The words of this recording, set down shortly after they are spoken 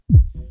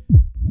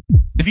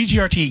the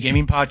VGRT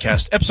Gaming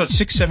Podcast, episode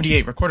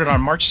 678, recorded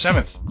on March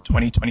 7th,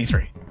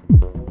 2023.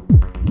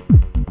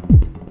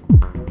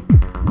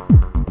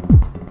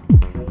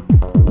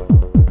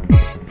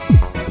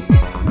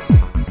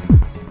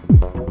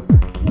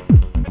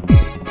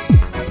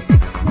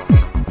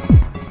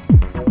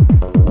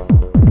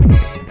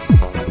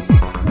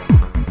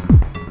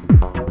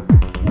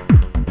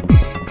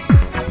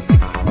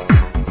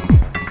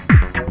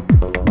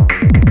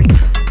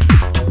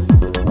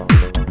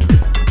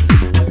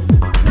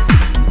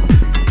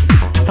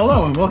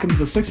 Welcome to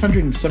the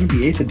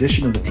 678th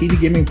edition of the TV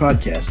Gaming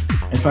Podcast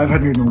and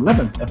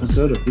 511th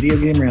episode of Video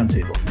Game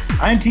Roundtable.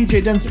 I am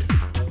TJ Denzer.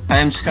 I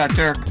am Scott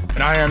Dirk.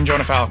 And I am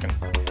Jonah Falcon.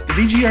 The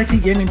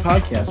VGRT Gaming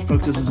Podcast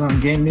focuses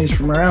on game news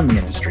from around the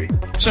industry.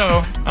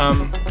 So,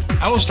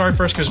 I will start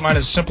first because mine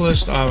is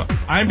simplest.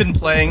 I've been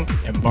playing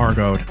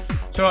Embargoed,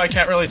 so I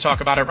can't really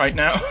talk about it right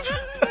now.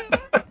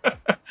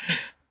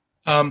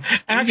 I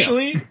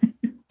actually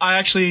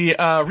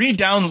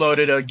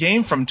re-downloaded a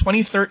game from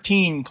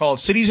 2013 called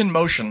Cities in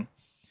Motion.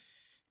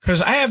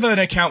 Because I have an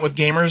account with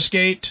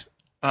Gamersgate,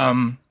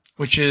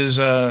 which is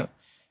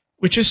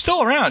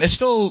still around. It's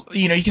still,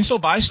 you can still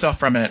buy stuff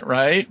from it,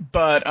 right?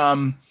 But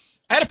I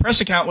had a press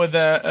account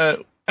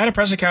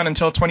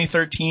until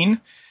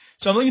 2013.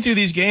 So I'm looking through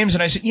these games,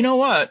 and I said, you know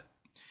what?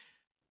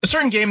 A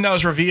certain game that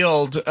was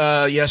revealed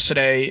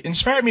yesterday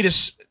inspired me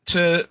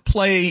to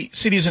play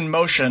Cities in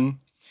Motion,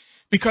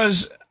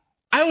 because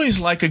I always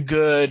like a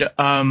good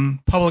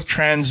public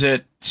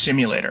transit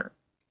simulator,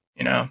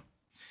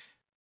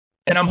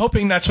 And I'm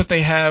hoping that's what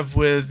they have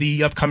with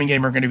the upcoming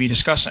game we're going to be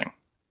discussing.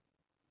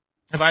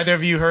 Have either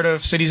of you heard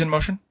of Cities in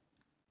Motion?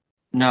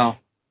 No.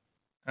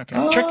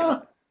 Okay. Check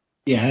it.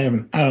 Yeah, I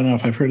haven't. I don't know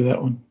if I've heard of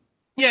that one.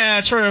 Yeah,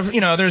 it's sort of,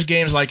 there's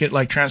games like it,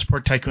 like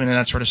Transport Tycoon and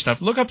that sort of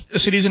stuff. Look up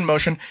Cities in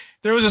Motion.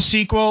 There was a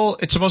sequel.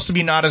 It's supposed to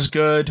be not as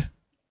good.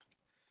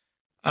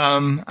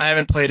 I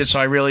haven't played it, so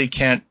I really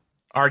can't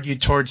argue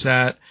towards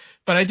that.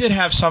 But I did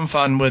have some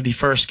fun with the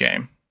first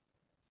game.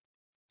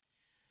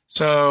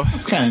 So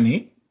that's kind of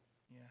neat.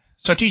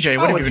 So TJ,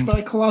 what have you been? It's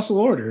by Colossal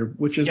Order,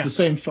 which is the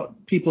same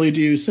people who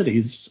do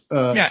Cities.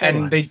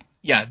 And they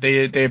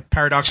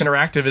Paradox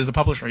Interactive is the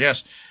publisher.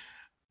 Yes.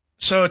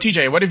 So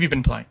TJ, what have you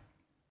been playing?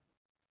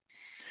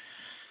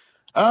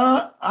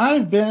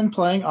 I've been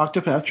playing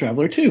Octopath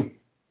Traveler 2.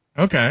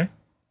 Okay.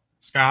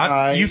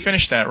 Scott, you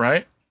finished that,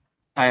 right?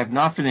 I have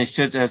not finished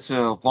it. That's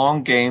a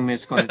long game.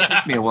 It's going to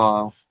take me a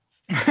while.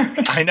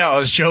 I know. I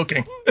was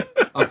joking.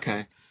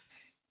 Okay.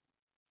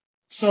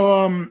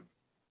 So,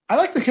 I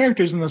like the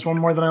characters in this one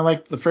more than I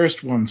liked the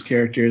first one's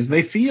characters.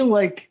 They feel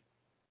like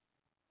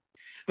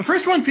the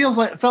first one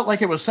felt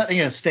like it was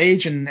setting a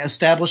stage and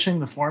establishing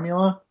the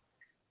formula.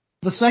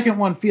 The second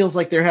one feels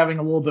like they're having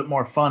a little bit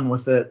more fun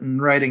with it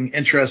and writing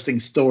interesting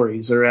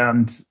stories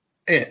around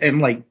it.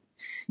 And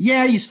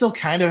you still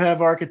kind of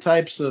have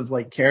archetypes of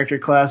character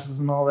classes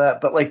and all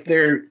that, but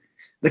the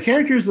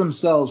characters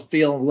themselves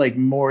feel like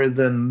more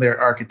than their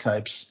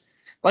archetypes.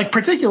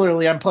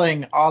 Particularly, I'm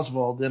playing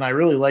Oswald, and I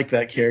really like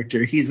that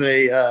character. He's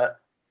a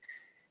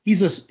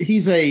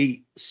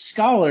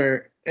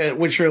scholar,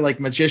 which are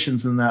like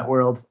magicians in that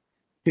world,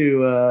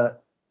 who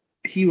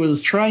he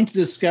was trying to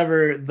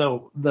discover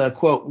the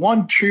quote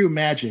one true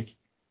magic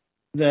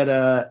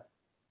that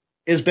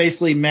is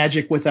basically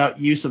magic without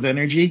use of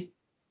energy,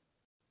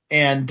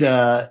 and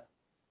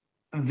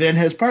then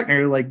his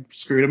partner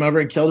screwed him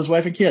over and killed his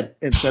wife and kid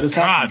and set his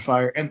house on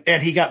fire,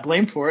 and he got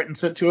blamed for it and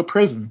sent to a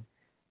prison.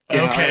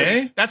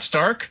 Okay, that's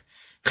dark.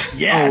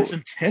 Yeah, it's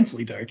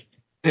intensely dark.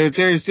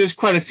 There's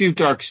quite a few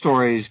dark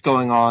stories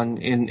going on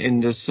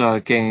in this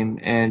game,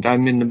 and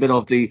I'm in the middle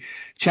of the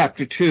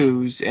chapter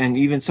 2s, and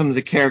even some of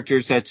the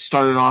characters that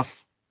started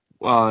off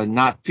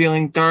not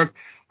feeling dark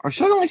are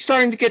suddenly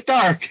starting to get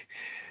dark.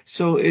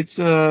 So it's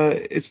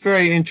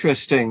very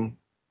interesting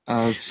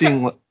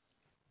seeing what.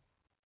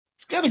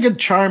 It's got a good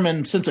charm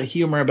and sense of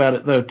humor about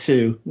it though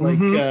too.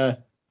 Did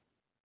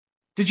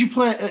you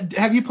play?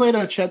 Have you played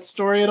Chet's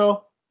story at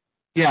all?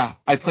 Yeah,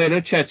 I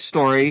played Chet's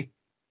story.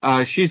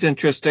 She's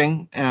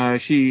interesting.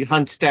 She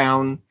hunts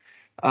down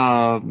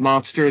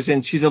monsters,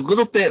 and she's a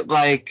little bit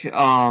like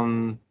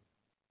damn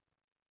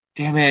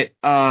it,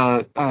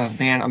 man,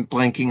 I'm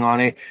blanking on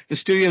it. The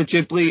Studio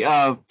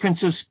Ghibli,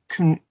 Princess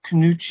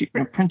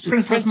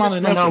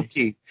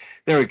Mononoke.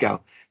 There we go.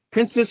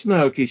 Princess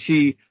Mononoke.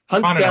 She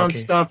hunts down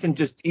stuff and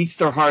just eats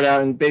their heart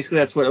out, and basically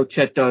that's what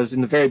Chet does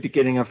in the very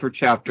beginning of her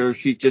chapter.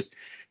 She's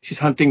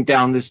hunting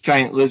down this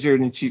giant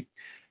lizard, and she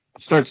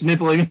starts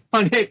nibbling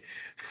on it,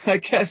 I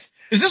guess.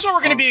 Is this what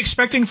we're going to be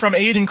expecting from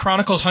Aiden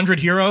Chronicles 100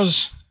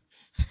 Heroes?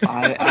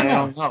 I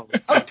don't know.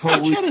 It's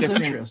totally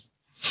different.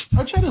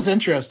 Chet is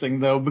interesting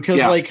though,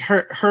 because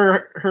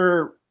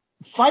her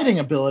fighting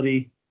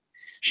ability,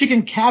 she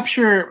can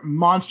capture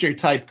monster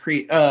type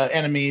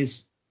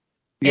enemies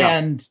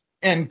and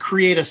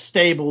create a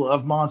stable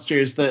of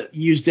monsters that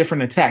use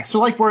different attacks.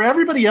 So where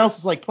everybody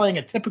else is playing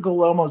a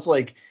typical almost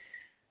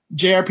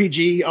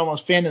JRPG,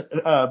 almost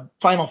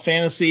Final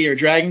Fantasy or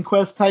Dragon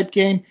Quest type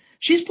game,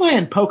 she's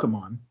playing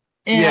Pokemon.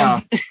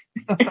 And,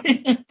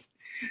 and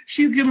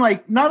she can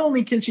like not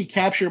only can she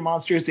capture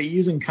monsters to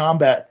use in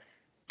combat,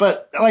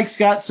 but like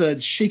Scott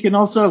said, she can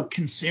also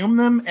consume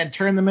them and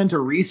turn them into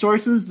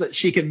resources that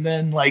she can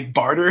then like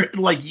barter,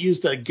 like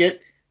use to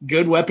get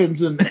good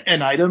weapons and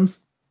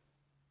items.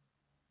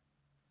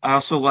 I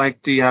also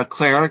like the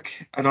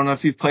cleric. I don't know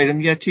if you've played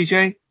him yet,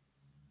 TJ,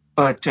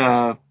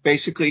 but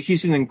basically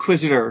he's an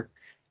inquisitor,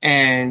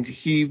 and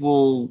he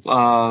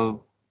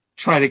will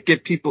try to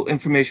get people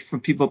information from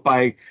people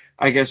by,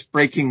 I guess,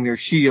 breaking their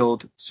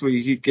shield. So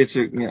he gets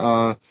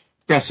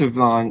aggressive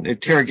on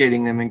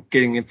interrogating them and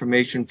getting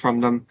information from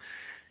them.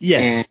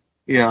 Yes. And,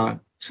 yeah.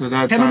 So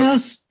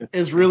Temenos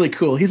is really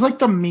cool. He's like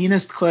the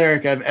meanest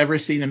cleric I've ever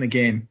seen in a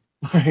game.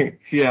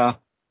 Yeah.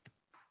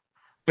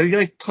 But he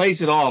like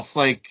plays it off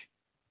like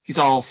he's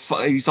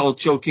all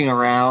joking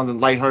around and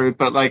lighthearted,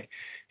 but like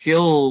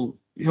he'll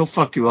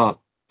fuck you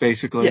up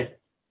basically. Yeah.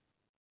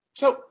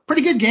 So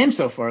pretty good game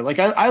so far. Like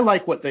I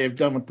like what they've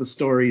done with the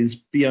stories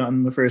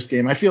beyond the first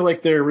game. I feel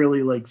like they're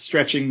really like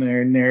stretching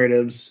their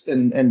narratives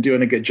and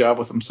doing a good job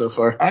with them so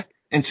far.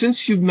 And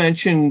since you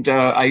mentioned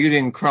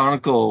Ayuden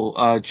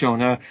Chronicle,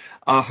 Jonah,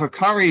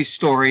 Hikari's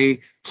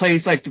story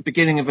plays like the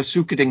beginning of a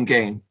Suikoden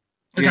game.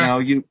 Okay.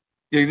 You know,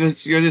 you're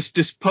this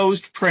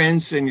disposed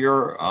prince, and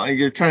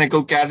you're trying to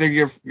go gather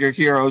your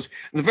heroes.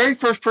 And the very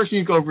first person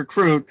you go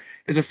recruit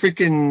is a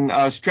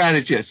freaking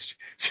strategist.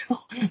 So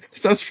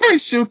that's very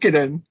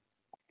Suikoden.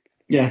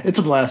 Yeah, it's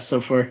a blast so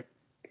far.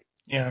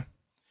 Yeah.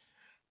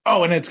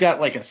 Oh, and it's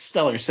got like a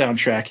stellar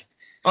soundtrack.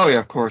 Oh yeah,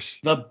 of course.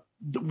 When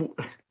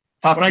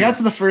I got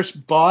to the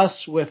first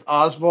boss with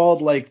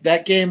Oswald, like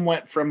that game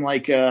went from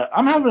like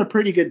I'm having a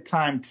pretty good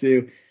time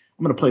to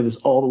I'm gonna play this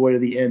all the way to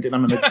the end, and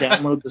I'm gonna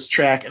download this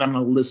track and I'm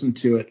gonna listen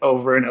to it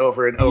over and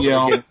over and over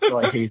again until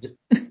I hate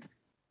it.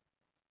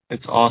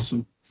 It's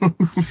awesome.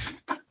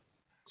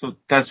 So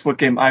that's what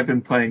game I've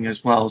been playing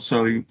as well.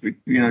 So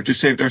just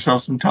saved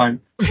ourselves some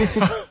time.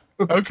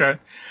 Okay.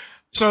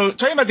 So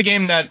talking about the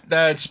game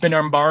that's been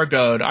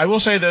embargoed, I will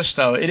say this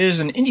though, it is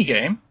an indie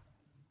game,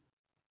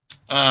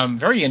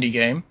 very indie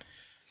game,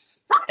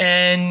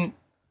 and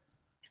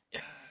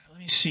let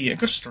me see.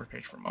 Go to story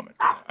page for a moment.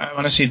 I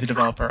want to see the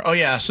developer. Oh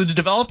yeah, so the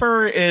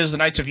developer is the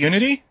Knights of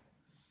Unity.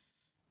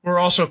 We're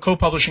also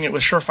co-publishing it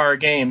with Surefire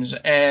Games,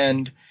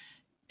 and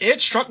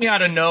it struck me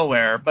out of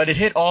nowhere, but it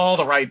hit all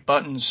the right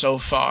buttons so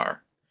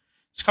far.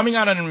 It's coming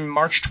out on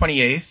March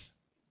 28th,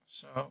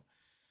 so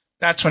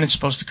that's when it's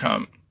supposed to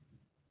come.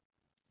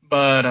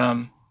 But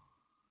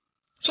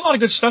there's a lot of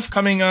good stuff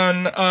coming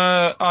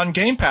on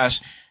Game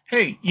Pass.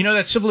 Hey, you know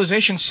that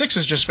Civilization 6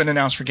 has just been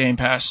announced for Game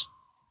Pass.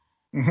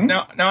 Mm-hmm.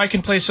 Now I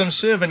can play some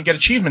Civ and get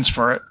achievements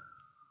for it.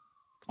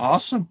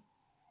 Awesome.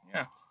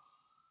 Yeah.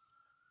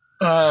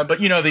 But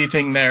the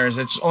thing there is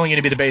it's only going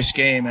to be the base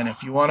game, and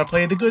if you want to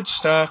play the good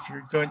stuff,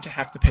 you're going to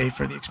have to pay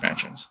for the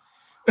expansions.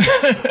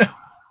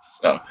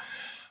 So,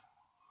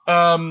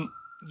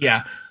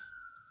 yeah.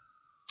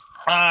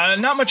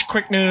 Not much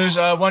quick news.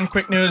 One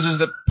quick news is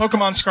that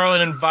Pokemon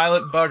Scarlet and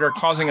Violet bug are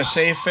causing a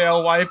save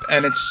fail wipe,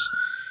 and it's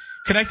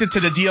connected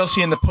to the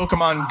DLC in the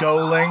Pokemon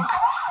Go link.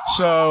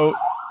 So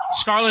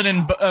Scarlet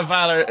and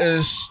Violet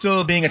is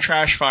still being a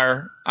trash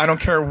fire. I don't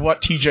care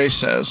what TJ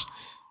says.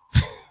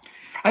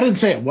 I didn't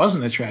say it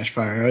wasn't a trash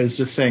fire. I was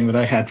just saying that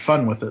I had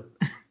fun with it.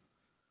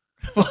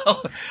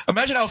 Well,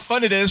 imagine how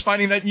fun it is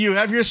finding that you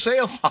have your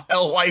save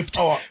file wiped.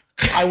 Oh,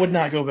 I would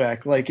not go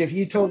back. Like, if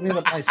you told me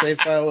that my save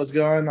file was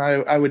gone,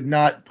 I would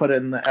not put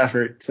in the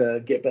effort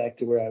to get back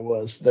to where I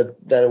was.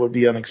 That would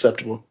be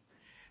unacceptable.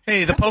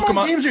 Hey, the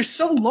Pokemon games are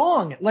so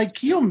long. Like,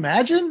 can you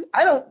imagine?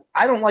 I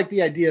don't like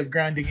the idea of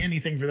grinding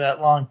anything for that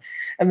long.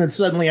 And then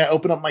suddenly I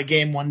open up my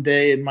game one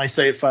day and my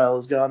save file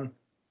is gone.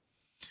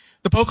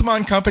 The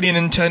Pokemon Company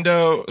and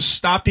Nintendo,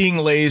 stop being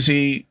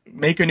lazy,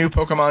 make a new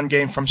Pokemon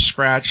game from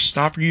scratch,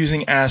 stop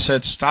using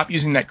assets, stop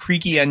using that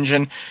creaky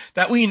engine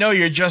that we know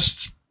you're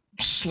just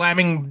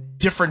slamming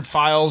different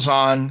files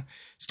on.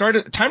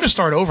 Time to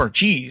start over.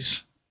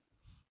 Jeez.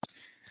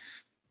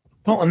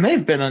 Well, and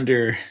they've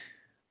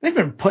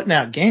been putting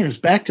out games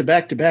back to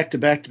back to back to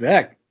back to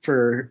back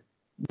for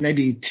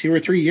maybe 2 or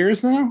 3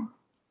 years now.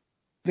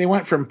 They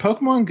went from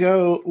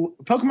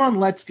Pokemon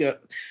Let's Go.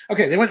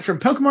 Okay, they went from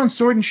Pokemon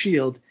Sword and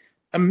Shield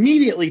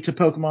immediately to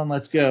Pokemon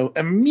Let's Go,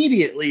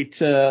 immediately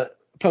to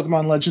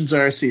Pokemon Legends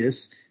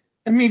Arceus,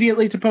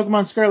 immediately to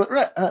Pokemon Scarlet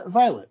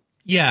Violet.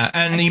 Yeah,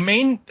 and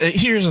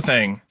here's the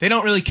thing. They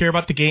don't really care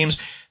about the games.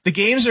 The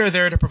games are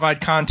there to provide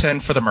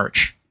content for the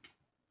merch.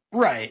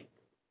 Right.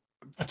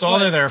 That's all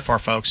they're there for,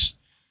 folks.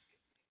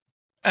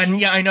 And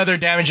yeah, I know they're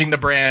damaging the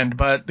brand,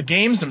 but the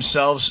games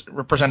themselves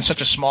represent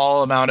such a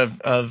small amount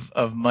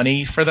of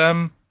money for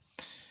them.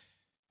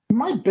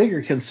 My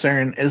bigger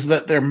concern is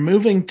that they're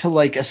moving to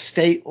like a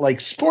state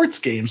like sports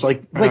games,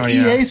 like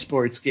EA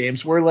sports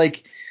games, where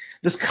like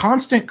this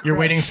constant crunch. You're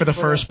waiting for the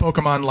first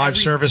Pokemon live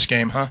service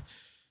game, huh?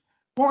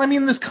 Well, I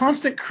mean, this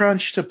constant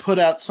crunch to put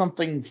out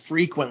something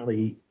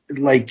frequently,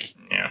 like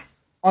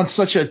on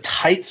such a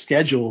tight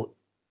schedule,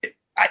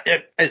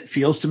 it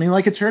feels to me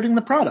like it's hurting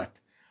the product.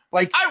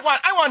 Like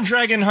I want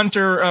Dragon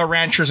Hunter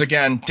Ranchers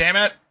again. Damn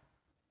it!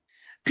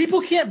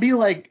 people can't be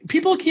like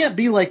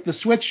the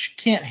Switch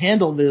can't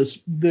handle this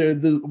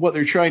what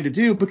they're trying to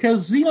do,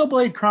 because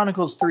Xenoblade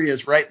Chronicles 3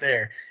 is right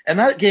there, and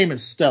that game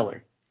is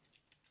stellar.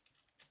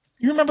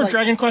 You remember Like,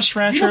 Dragon Quest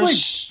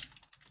franchise?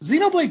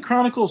 Xenoblade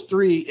Chronicles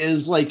 3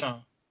 is like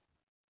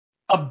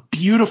a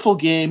beautiful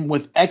game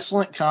with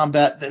excellent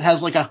combat that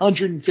has like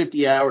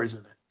 150 hours in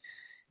it.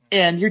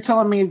 And you're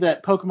telling me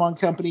that Pokemon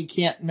Company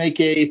can't make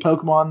a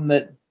Pokemon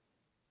that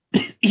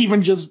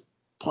even just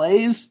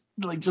plays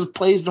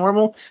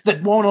normal,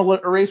 that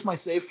won't erase my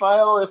save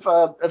file if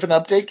an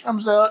update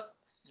comes out?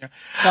 Yeah.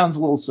 Sounds a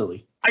little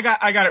silly. I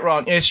got it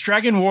wrong. It's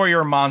Dragon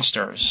Warrior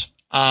Monsters.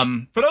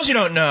 For those who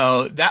don't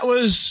know, that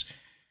was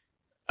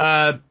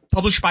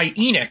published by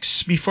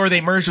Enix before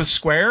they merged with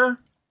Square,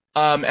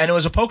 and it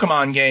was a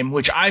Pokemon game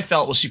which I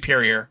felt was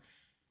superior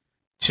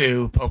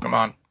to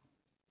Pokemon,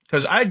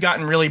 because I had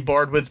gotten really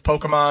bored with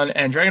Pokemon,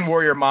 and Dragon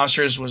Warrior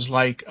Monsters was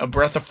like a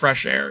breath of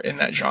fresh air in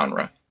that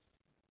genre.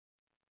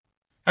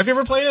 Have you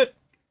ever played it?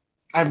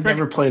 I've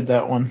never played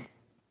that one.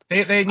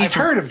 I've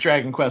heard of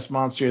Dragon Quest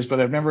Monsters, but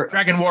I've never...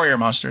 Dragon Warrior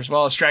Monsters.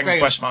 Well, it's Dragon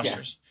Quest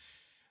Monsters.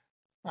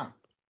 Yeah. Huh.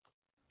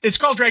 It's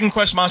called Dragon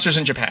Quest Monsters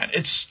in Japan.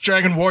 It's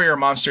Dragon Warrior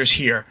Monsters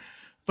here.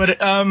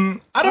 But I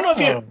don't know if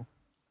you...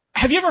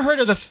 Have you ever heard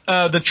of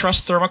the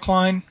Trust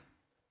Thermocline?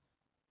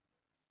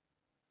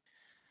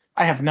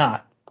 I have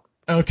not.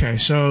 Okay,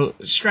 so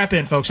strap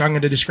in, folks. I'm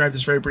going to describe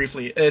this very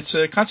briefly. It's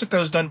a concept that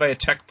was done by a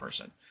tech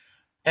person.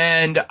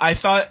 And I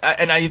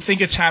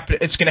think it's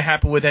going to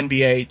happen with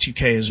NBA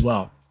 2K as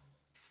well.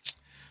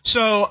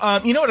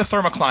 So, you know what a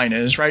thermocline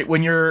is, right?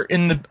 When you're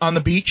on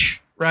the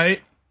beach, right?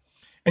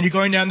 And you're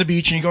going down the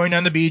beach, and you're going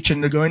down the beach,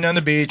 and you're going down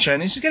the beach,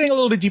 and it's getting a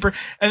little bit deeper.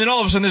 And then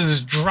all of a sudden,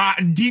 there's this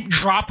deep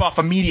drop off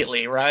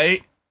immediately,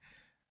 right?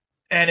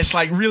 And it's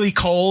like really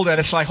cold,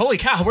 and it's like, holy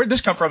cow, where'd this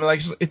come from?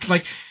 Like, it's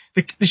like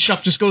the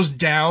stuff just goes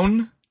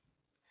down.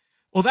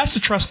 Well, that's the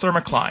Trust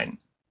Thermocline.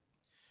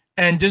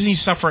 And Disney's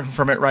suffering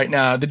from it right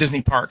now, the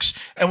Disney parks.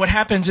 And what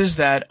happens is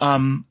that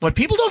what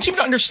people don't seem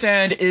to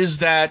understand is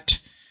that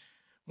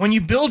when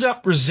you build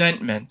up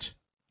resentment,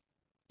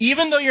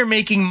 even though you're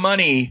making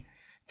money,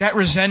 that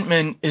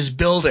resentment is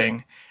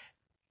building.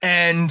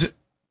 And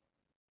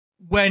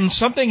when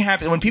something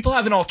happens, when people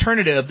have an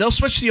alternative, they'll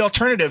switch to the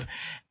alternative,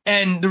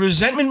 and the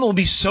resentment will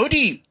be so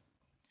deep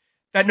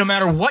that no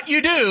matter what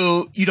you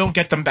do, you don't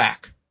get them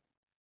back.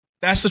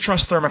 That's the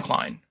Trust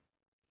Thermocline.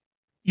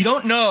 You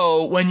don't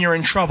know when you're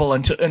in trouble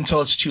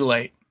until it's too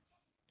late.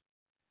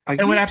 Are you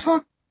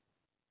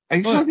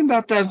talking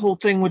about that whole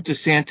thing with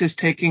DeSantis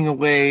taking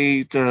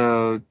away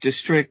the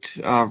district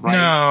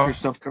right for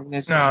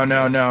self-governance?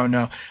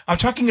 No. I'm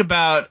talking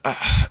about.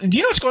 Do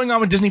you know what's going on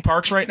with Disney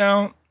parks right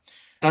now?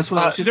 That's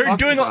what I was just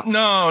talking about.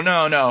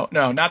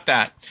 No, not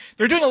that.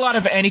 They're doing a lot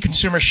of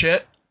anti-consumer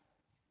shit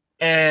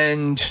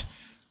and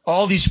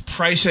all this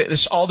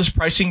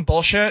pricing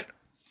bullshit.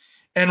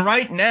 And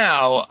right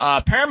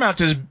now,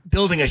 Paramount is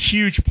building a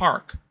huge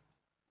park,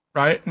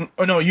 right?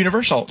 Oh, no,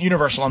 Universal.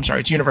 I'm sorry.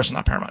 It's Universal,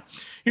 not Paramount.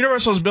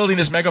 Universal is building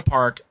this mega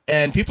park,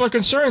 and people are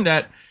concerned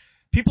that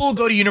people will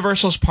go to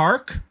Universal's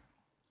park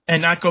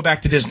and not go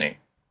back to Disney.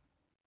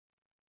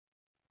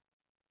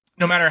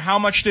 No matter how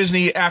much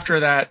Disney, after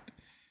that,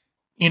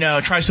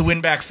 tries to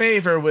win back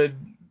favor with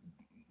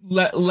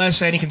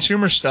less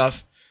anti-consumer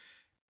stuff.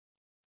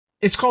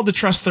 It's called the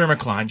Trust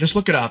Thermocline. Just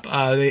look it up.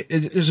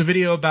 There's a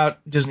video about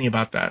Disney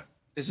about that.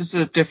 Is this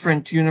a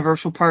different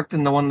Universal park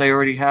than the one they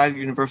already had,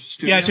 Universal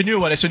Studios? Yeah, it's a new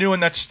one. It's a new one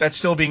that's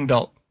still being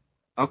built.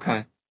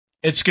 Okay.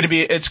 It's gonna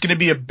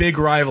be a big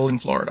rival in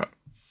Florida.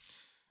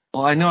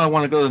 Well, I know I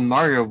want to go to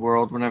Mario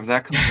World whenever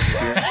that comes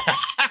over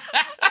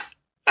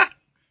here.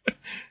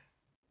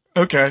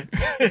 Okay.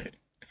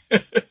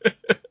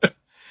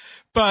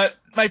 But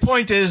my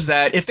point is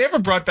that if they ever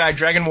brought back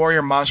Dragon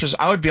Warrior Monsters,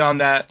 I would be on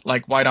that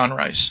like white on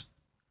rice.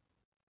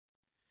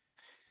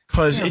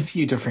 Because a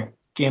few different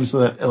games of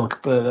that ilk,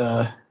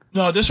 but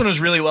no, this one was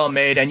really well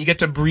made, and you get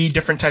to breed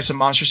different types of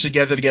monsters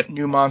together to get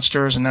new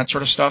monsters and that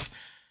sort of stuff.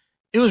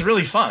 It was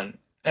really fun,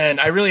 and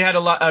I really had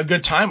a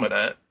good time with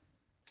it.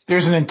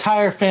 There's an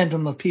entire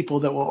fandom of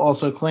people that will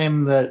also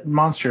claim that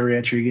Monster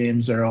Rancher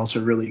games are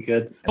also really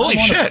good. Holy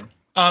shit!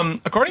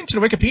 According to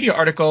the Wikipedia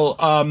article,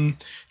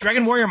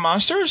 Dragon Warrior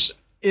Monsters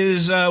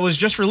was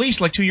just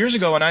released like 2 years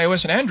ago on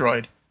iOS and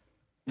Android.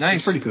 Nice,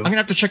 it's pretty cool. I'm gonna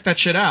have to check that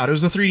shit out. It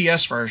was the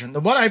 3DS version. The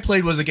one I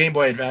played was the Game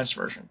Boy Advance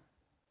version.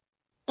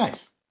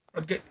 Nice.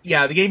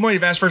 Yeah, the Game Boy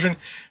Advance version,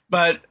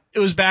 but it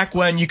was back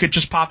when you could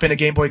just pop in a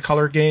Game Boy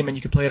Color game and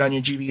you could play it on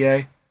your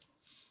GBA.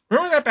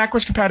 Remember that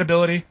backwards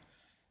compatibility?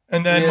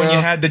 And then when you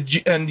had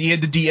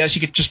the DS,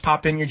 you could just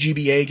pop in your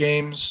GBA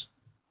games.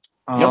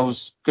 That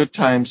was good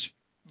times.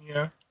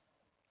 Yeah.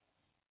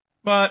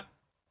 But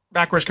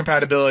backwards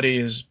compatibility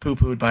is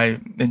poo-pooed by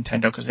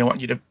Nintendo because they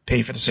want you to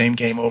pay for the same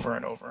game over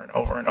and over and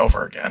over and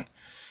over again.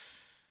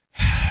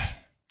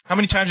 How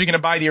many times are you going to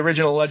buy the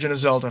original Legend of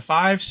Zelda?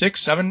 5,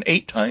 6, 7,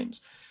 8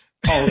 times?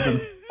 All of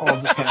them. All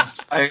of the times.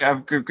 I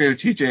agree with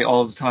TJ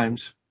all the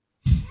times.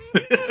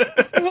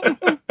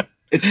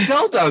 It's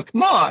Zelda,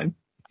 come on.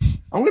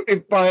 I'm going to be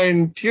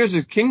buying Tears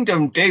of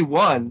Kingdom day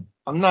one.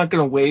 I'm not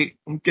going to wait.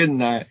 I'm getting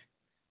that.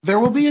 There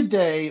will be a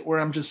day where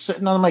I'm just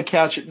sitting on my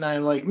couch at night,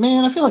 like,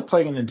 man, I feel like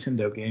playing a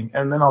Nintendo game.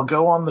 And then I'll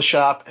go on the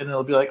shop, and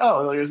it'll be like,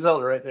 oh, there's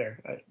Zelda right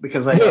there.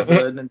 Because I have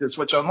the Nintendo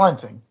Switch Online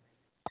thing.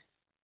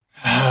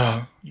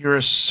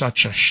 You're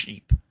such a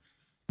sheep.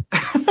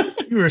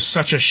 You are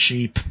such a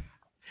sheep.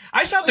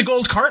 I still have the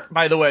gold cart,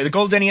 by the way, the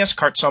gold NES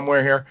cart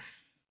somewhere here.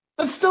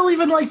 That's still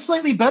even like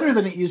slightly better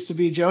than it used to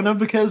be, Jonah,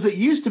 because it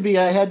used to be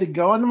I had to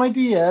go into my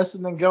DS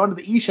and then go into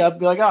the eShop and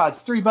be like, oh,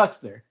 it's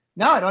 $3 there.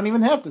 Now I don't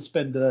even have to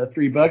spend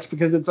 $3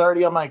 because it's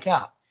already on my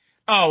account.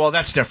 Oh, well,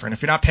 that's different.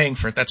 If you're not paying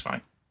for it, that's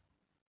fine.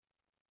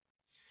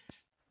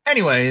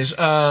 Anyways,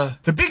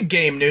 the big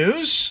game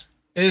news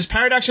is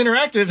Paradox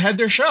Interactive had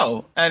their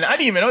show. And I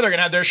didn't even know they were going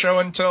to have their show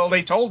until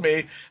they told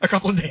me a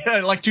couple of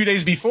days, like 2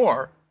 days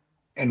before.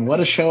 And what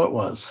a show it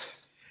was.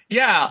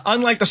 Yeah,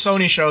 unlike the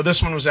Sony show,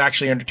 this one was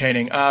actually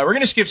entertaining. We're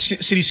going to skip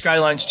City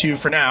Skylines 2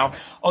 for now,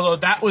 although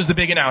that was the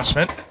big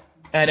announcement,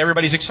 and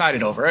everybody's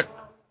excited over it.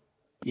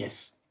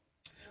 Yes.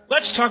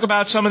 Let's talk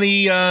about some of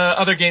the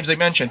other games they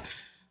mentioned.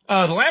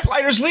 The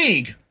Lamplighters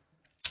League,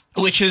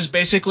 which is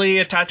basically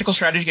a tactical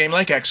strategy game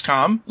like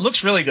XCOM,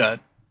 looks really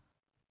good.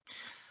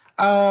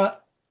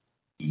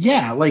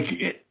 Yeah,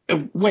 like,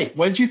 wait,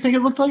 what did you think it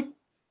looked like?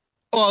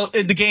 Well,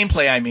 the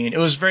gameplay, I mean. It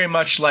was very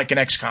much like an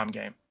XCOM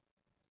game.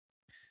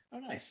 Oh,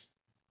 nice.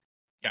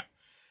 Yeah.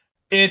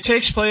 It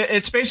takes place.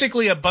 It's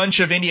basically a bunch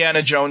of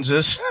Indiana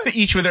Joneses,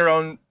 each with their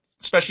own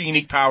special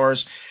unique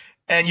powers.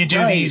 And you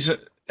do these,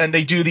 and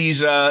they do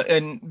these,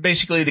 and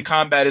basically the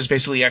combat is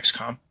basically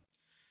XCOM.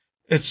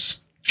 It's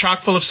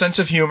chock full of sense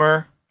of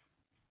humor.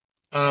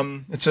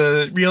 It's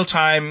a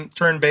real-time,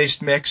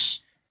 turn-based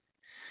mix.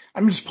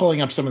 I'm just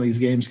pulling up some of these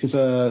games because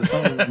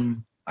some of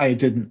them I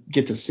didn't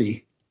get to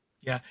see.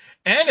 Yeah.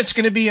 And it's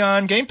going to be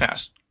on Game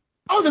Pass.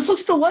 Oh, this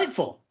looks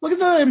delightful. Look at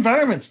the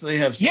environments they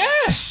have.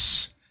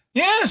 Yes!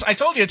 Yes, I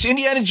told you, it's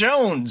Indiana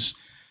Jones.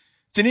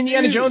 It's an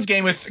Indiana Jones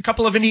game with a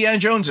couple of Indiana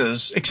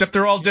Joneses, except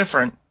they're all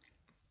different.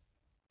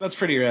 That's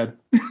pretty rad.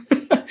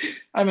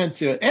 I'm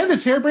into it. And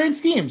it's Harebrained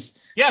Schemes.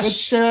 Yes.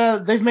 Which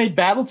they've made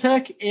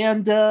BattleTech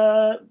and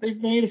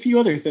they've made a few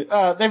other things.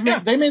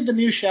 They made the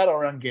new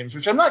Shadowrun games,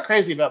 which I'm not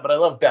crazy about, but I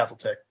love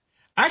BattleTech.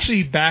 I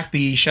actually backed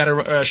the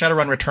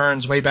Shadowrun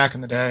Returns way back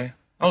in the day.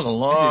 That was a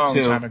long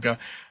time ago.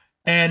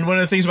 And one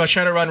of the things about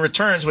Shadowrun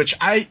Returns, which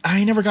I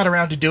never got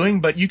around to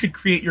doing, but you could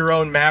create your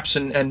own maps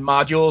and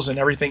modules and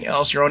everything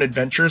else, your own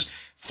adventures,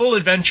 full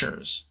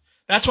adventures.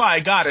 That's why I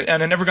got it,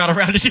 and I never got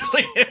around to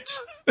doing it.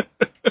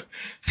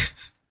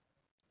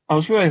 I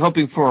was really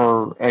hoping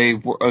for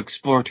a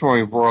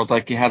exploratory world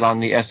like you had on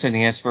the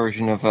SNES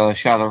version of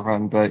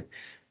Shadowrun, but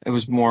it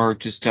was more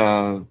just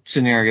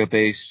scenario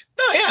based.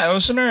 No, yeah, it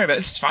was scenario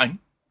based. It's fine.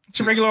 It's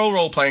a regular old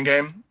role playing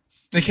game.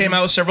 They came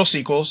out with several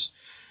sequels,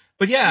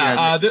 but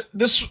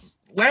this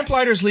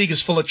Lamplighters League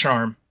is full of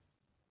charm.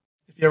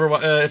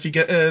 If you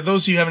get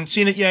those of you who haven't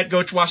seen it yet,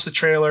 go watch the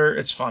trailer.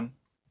 It's fun.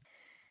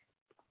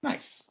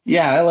 Nice.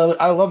 Yeah,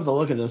 I love the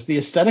look of this. The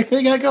aesthetic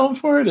they got going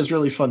for it is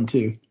really fun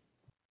too.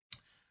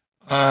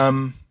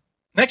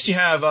 Next you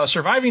have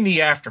Surviving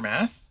the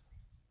Aftermath,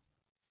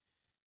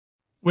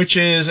 which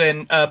is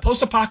an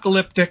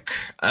post-apocalyptic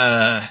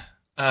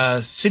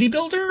city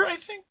builder, I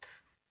think.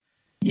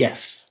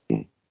 Yes.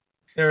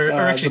 Or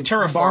actually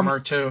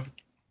terraformer too.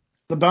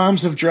 The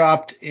bombs have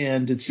dropped,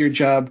 and it's your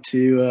job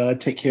to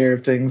take care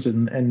of things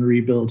and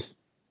rebuild.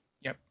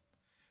 Yep.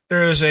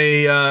 There's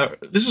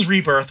this is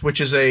Rebirth,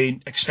 which is a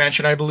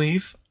expansion, I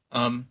believe.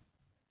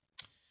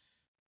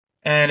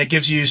 And it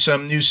gives you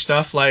some new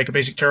stuff like a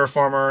basic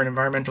terraformer, an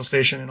environmental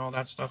station, and all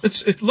that stuff.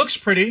 It looks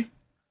pretty.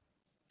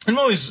 I'm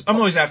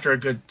always after a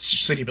good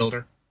city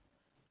builder.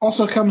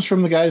 Also comes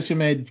from the guys who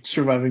made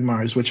Surviving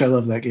Mars, which I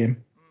love that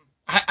game.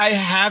 I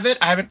have it.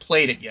 I haven't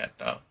played it yet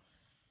though.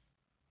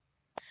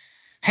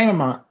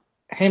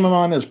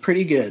 Hamamon is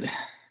pretty good.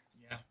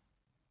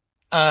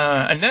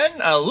 Yeah. And then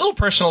a little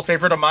personal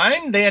favorite of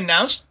mine, they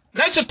announced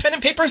Knights of Pen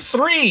and Paper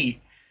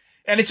 3.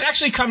 And it's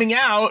actually coming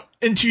out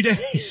in 2 days.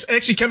 It's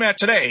actually coming out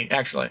today,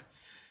 actually.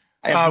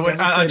 I've never played a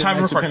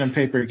Knights of Pen and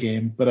Paper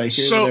game, but I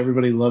hear that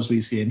everybody loves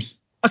these games.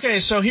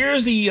 Okay, so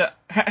here's the...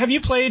 have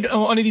you played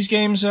one of these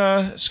games,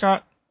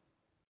 Scott?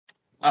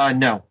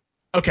 No.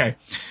 Okay.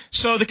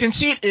 So the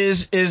conceit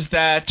is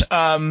that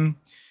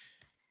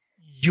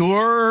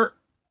you're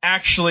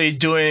actually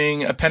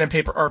doing a pen and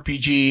paper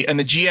RPG, and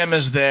the GM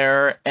is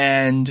there,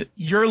 and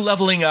you're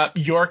leveling up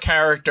your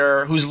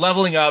character, who's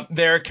leveling up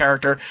their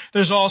character.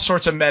 There's all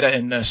sorts of meta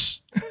in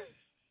this.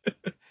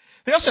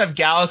 They also have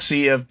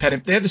Galaxy of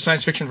pen. They have the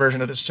science fiction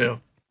version of this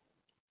too.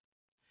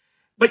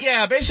 But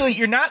yeah, basically,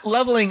 you're not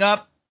leveling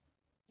up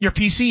your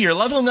PC, you're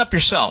leveling up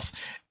yourself.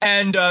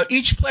 And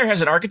each player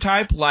has an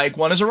archetype, like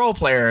one is a role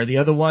player, the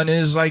other one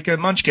is like a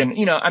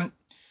munchkin. I'm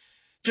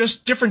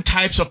just different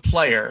types of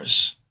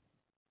players.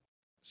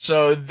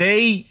 So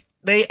they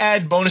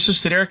add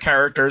bonuses to their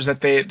characters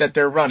that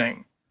they're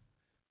running.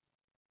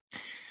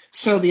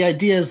 So the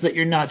idea is that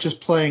you're not just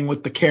playing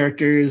with the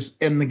characters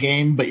in the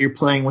game, but you're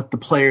playing with the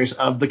players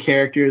of the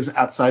characters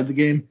outside the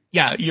game?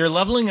 Yeah, you're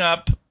leveling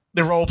up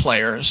the role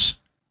players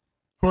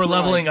who are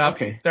leveling up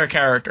Okay. their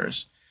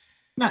characters.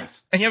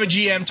 Nice. And you have a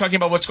GM talking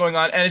about what's going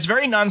on, and it's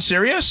very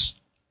non-serious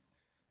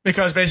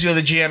because basically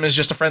the GM is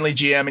just a friendly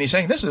GM, and he's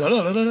saying this is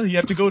you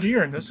have to go to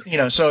here and this,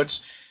 so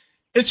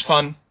it's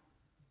fun.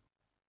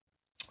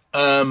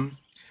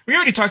 We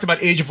already talked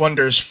about Age of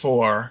Wonders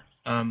 4.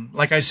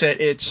 Like I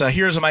said, it's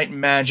Heroes of Might and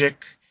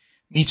Magic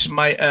meets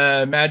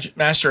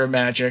Master of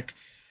Magic.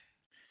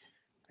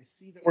 I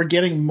see that we're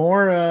getting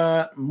more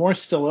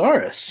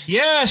Stellaris.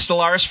 Yeah,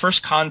 Stellaris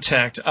First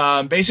Contact.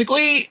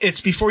 Basically,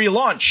 it's before you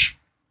launch.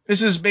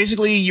 This is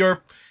basically you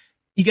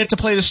get to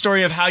play the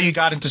story of how you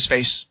got into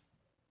space.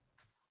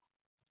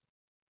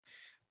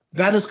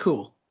 That is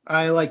cool.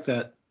 I like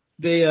that.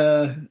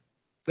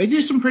 They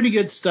do some pretty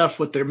good stuff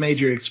with their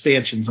major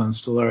expansions on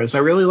Stellaris. I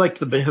really liked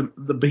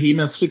the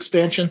Behemoths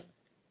expansion.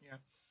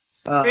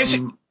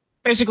 Yeah.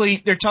 Basically,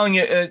 they're telling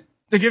you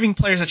they're giving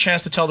players a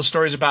chance to tell the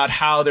stories about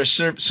how their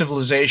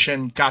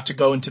civilization got to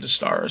go into the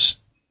stars.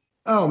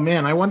 Oh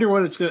man, I wonder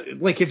what it's gonna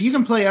like. If you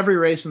can play every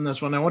race in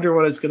this one, I wonder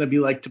what it's gonna be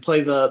like to play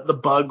the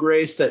bug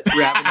race that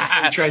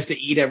ravenously tries to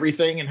eat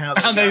everything and how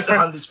they got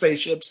onto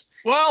spaceships.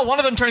 Well, one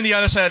of them turned to the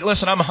other side.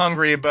 Listen, I'm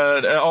hungry,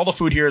 but all the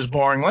food here is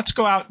boring. Let's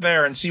go out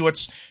there and see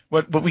what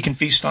we can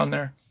feast on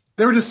there.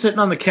 They were just sitting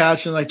on the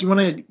couch and like, you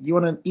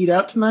wanna eat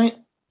out tonight?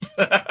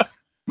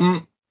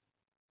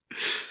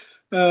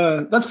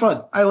 That's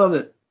fun. I love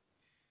it.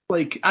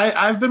 Like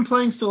I've been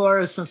playing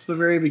Stellaris since the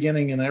very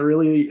beginning, and I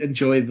really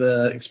enjoy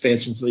the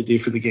expansions they do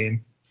for the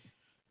game.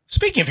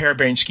 Speaking of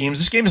harebrained schemes,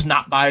 this game is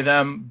not by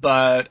them,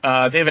 but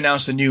they've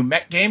announced a new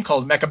mech game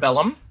called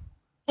Mechabellum,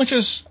 which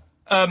is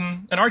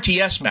an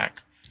RTS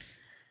mech.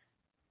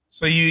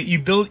 So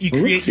you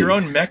create your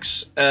own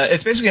mechs.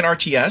 It's basically an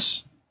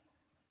RTS,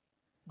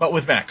 but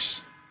with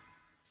mechs.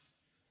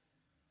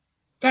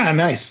 Ah,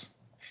 nice.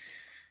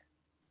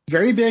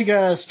 Very big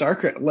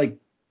StarCraft, like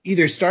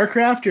either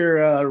StarCraft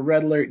or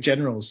Red Alert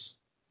Generals.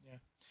 Yeah.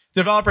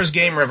 Developers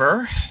Game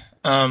River.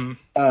 I'm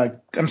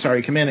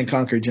sorry, Command and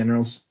Conquer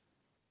Generals.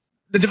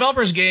 The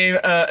developers game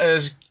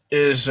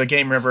is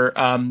Game River.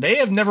 They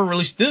have never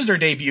released. This is their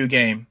debut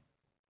game.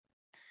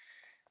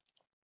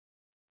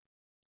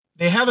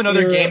 They have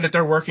another game that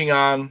they're working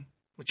on,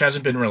 which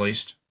hasn't been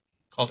released,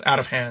 called Out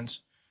of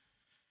Hands,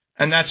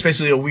 and that's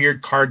basically a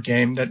weird card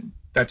game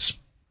that's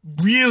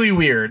really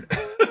weird.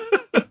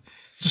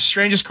 It's the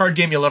strangest card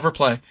game you'll ever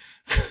play.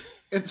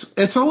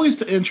 It's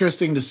always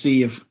interesting to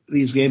see if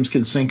these games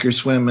can sink or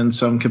swim in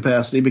some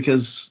capacity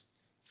because,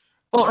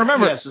 well,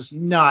 remember, yes, it's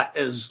not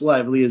as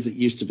lively as it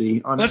used to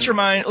be. Let's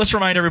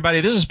remind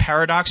everybody, this is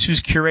Paradox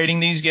who's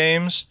curating these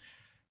games,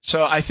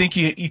 so I think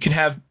you can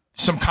have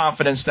some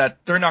confidence that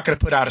they're not going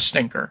to put out a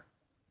stinker.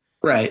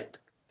 Right.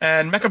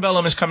 And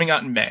Mechabellum is coming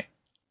out in May.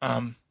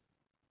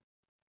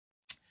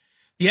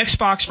 The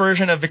Xbox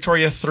version of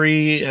Victoria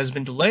 3 has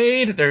been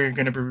delayed. They're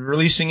going to be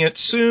releasing it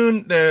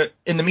soon.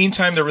 In the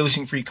meantime, they're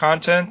releasing free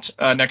content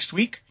next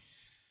week.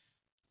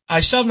 I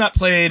still have not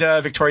played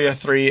Victoria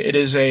 3. It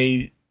is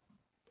a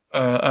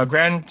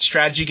grand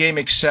strategy game,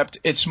 except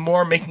it's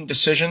more making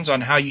decisions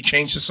on how you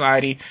change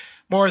society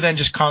more than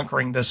just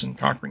conquering this and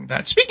conquering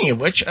that. Speaking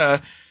of which,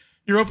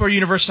 Europa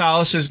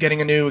Universalis is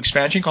getting a new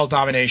expansion called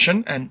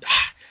Domination, and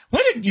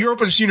when did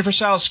Europa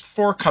Universalis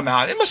 4 come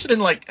out? It must have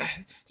been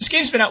this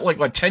game's been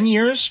out 10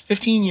 years,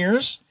 15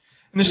 years,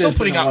 and they're still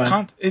putting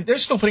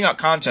out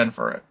content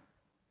for it.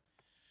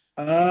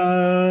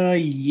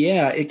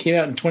 Yeah, it came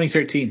out in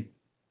 2013.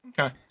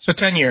 Okay, so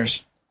 10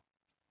 years.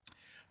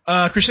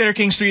 Crusader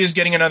Kings 3 is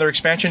getting another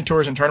expansion,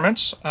 Tours and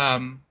Tournaments.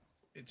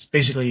 It's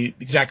basically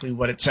exactly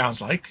what it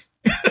sounds like.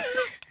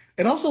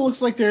 It also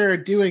looks like they're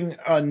doing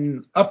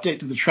an update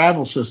to the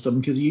travel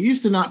system because you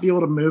used to not be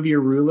able to move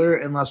your ruler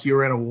unless you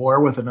were in a war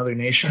with another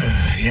nation.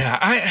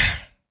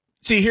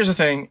 See, here's the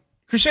thing.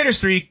 Crusaders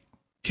 3,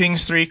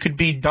 Kings 3 could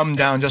be dumbed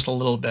down just a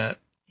little bit,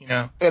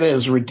 It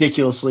is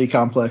ridiculously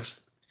complex.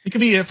 It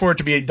could be for it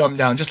to be dumbed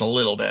down just a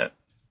little bit.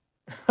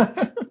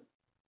 I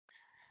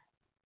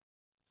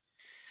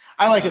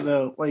like it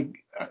though.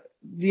 Like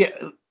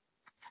the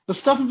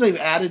stuff that they've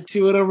added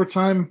to it over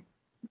time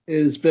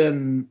has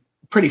been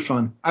pretty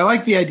fun. I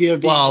like the idea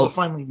of being able to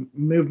finally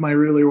move my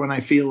ruler when I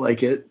feel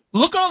like it.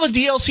 Look at all the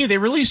DLC they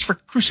released for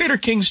Crusader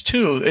Kings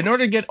 2. In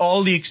order to get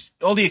all the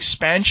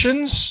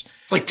expansions,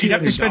 it's like you'd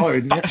have to spend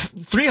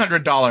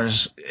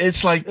 $300.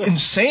 It's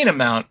insane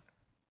amount.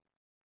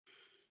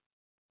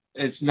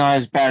 It's not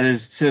as bad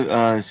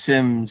as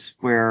Sims,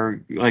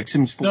 where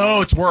Sims 4.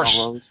 No, it's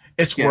worse.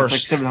 It's worse.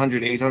 It's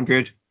 700,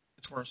 800.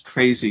 It's worse.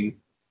 Crazy.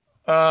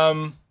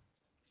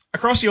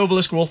 Across the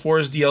Obelisk Wolf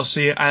Wars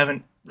DLC, I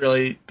haven't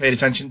really paid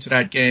attention to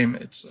that game.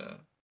 It's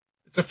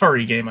a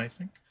furry game, I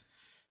think.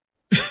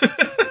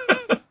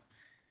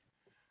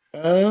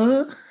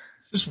 It's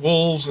just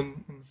wolves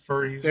and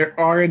furries. There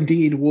are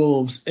indeed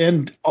wolves,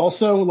 and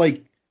also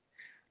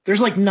there's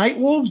night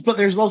wolves, but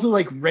there's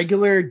also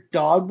regular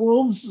dog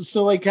wolves.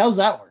 So how's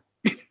that work?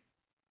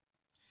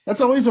 That's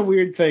always a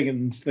weird thing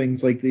in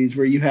things like these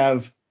where you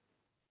have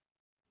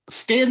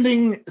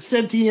standing,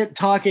 sentient,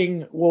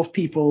 talking wolf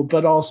people,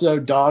 but also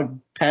dog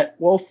pet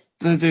wolf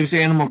there's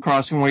Animal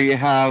Crossing where you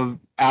have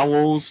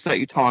owls that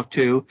you talk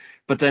to,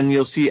 but then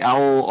you'll see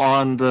owl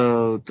on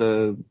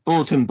the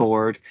bulletin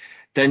board.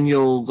 Then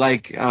you'll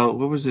what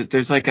was it?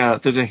 There's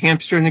a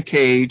hamster in a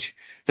cage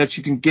that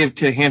you can give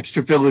to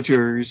hamster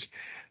villagers.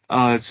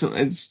 So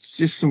it's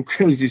just some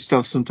crazy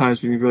stuff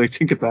sometimes when you really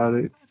think about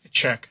it.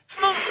 Check.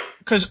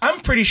 Because I'm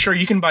pretty sure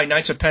you can buy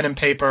Knights of Pen and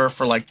Paper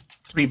for like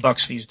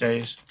 $3 these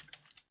days.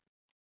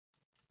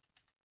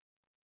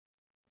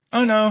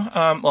 Oh no.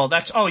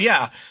 Oh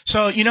yeah.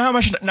 So you know how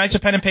much Knights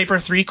of Pen and Paper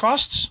 3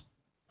 costs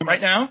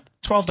right now?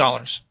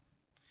 $12.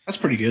 That's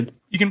pretty good.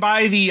 You can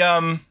buy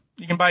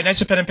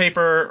Knights of Pen and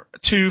Paper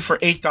 2 for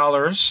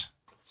 $8.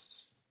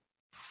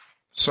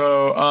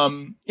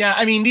 So yeah,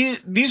 I mean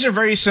these are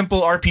very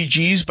simple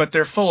RPGs, but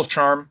they're full of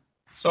charm.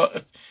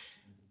 So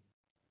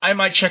I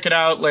might check it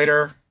out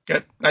later.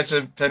 Get Knights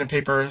of Pen and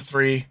Paper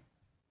 3,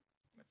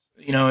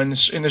 in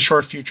the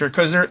short future,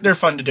 because they're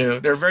fun to do.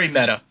 They're very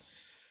meta.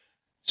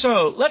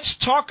 So let's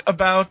talk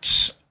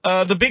about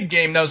the big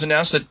game that was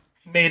announced that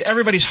made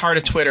everybody's heart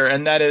at Twitter,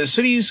 and that is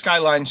Cities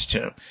Skylines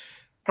 2.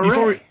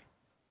 Hooray!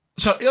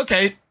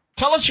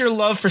 Tell us your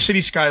love for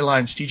Cities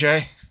Skylines,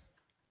 TJ.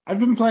 I've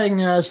been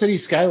playing City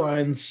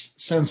Skylines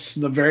since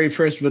the very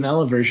first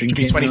vanilla version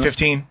came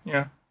 2015,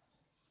 out.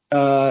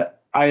 Yeah.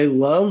 I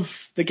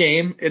love the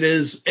game.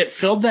 It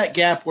filled that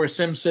gap where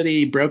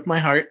SimCity broke my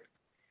heart.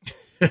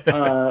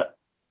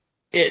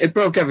 It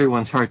broke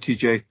everyone's heart,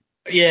 TJ.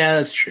 Yeah,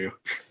 that's true.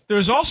 There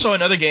was also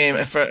another game,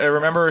 if I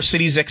remember,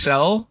 Cities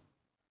XL.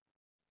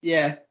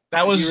 Yeah.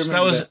 It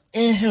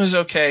was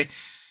okay.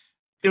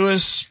 It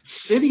was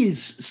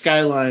Cities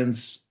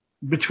Skylines,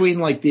 between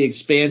like the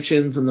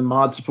expansions and the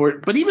mod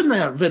support, but even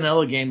the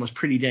vanilla game was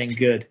pretty dang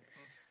good.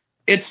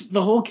 It's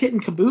the whole kit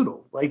and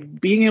caboodle,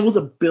 like being able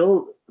to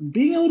build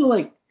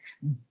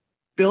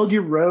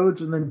your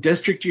roads and then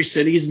district your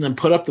cities and then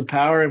put up the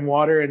power and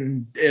water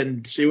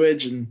and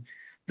sewage and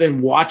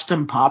then watch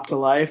them pop to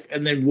life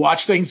and then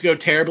watch things go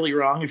terribly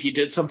wrong if you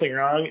did something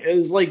wrong.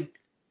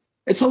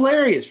 It's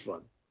hilarious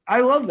fun.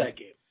 I love that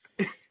game.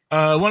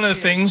 One of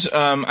the things,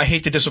 I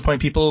hate to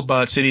disappoint people,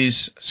 but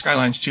Cities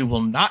Skylines 2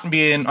 will not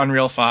be in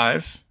Unreal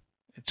 5.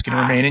 It's going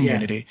to remain in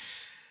Unity.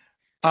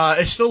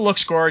 It still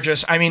looks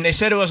gorgeous. I mean, they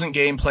said it wasn't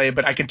gameplay,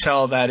 but I can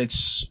tell that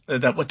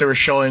that what they were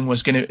showing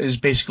is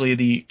basically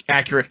the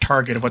accurate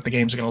target of what the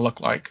game's going to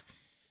look like.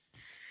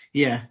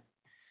 Yeah,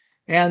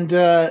 and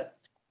they're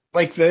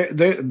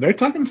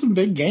talking some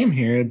big game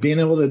here, being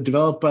able to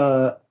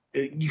develop.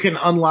 You can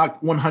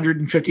unlock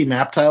 150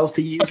 map tiles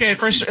to use. Okay,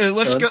 first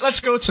let's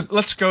go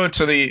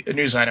to the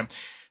news item.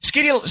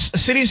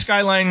 City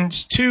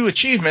Skylines 2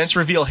 achievements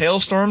reveal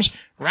hailstorms,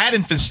 rat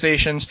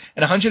infestations,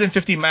 and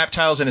 150 map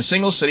tiles in a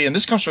single city, and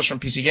this comes to us from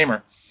PC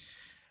Gamer.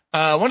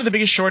 One of the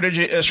biggest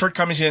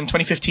shortcomings in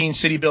 2015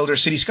 City Builder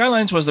City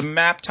Skylines was the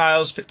map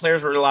tiles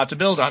players were allowed to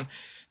build on.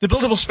 The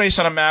buildable space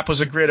on a map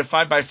was a grid of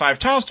 5x5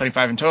 tiles,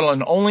 25 in total,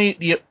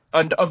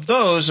 and of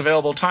those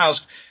available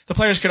tiles, the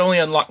players could only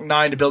unlock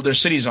 9 to build their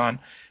cities on.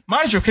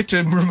 Modders were quick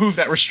to remove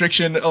that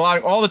restriction,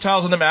 allowing all the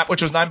tiles on the map,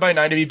 which was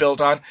 9x9, to be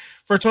built on,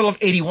 for a total of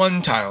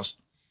 81 tiles.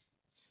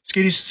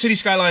 City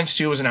Skylines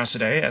 2 was announced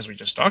today, as we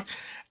just talked,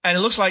 and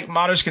it looks like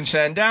modders can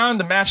sand down.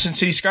 The maps in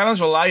City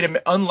Skylines will allow you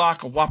to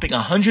unlock a whopping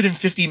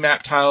 150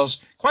 map tiles,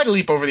 quite a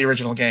leap over the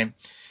original game.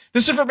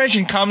 This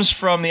information comes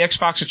from the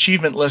Xbox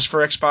achievement list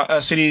for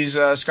Cities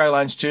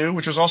Skylines 2,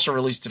 which was also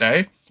released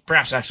today,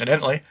 perhaps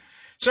accidentally.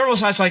 Several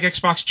sites like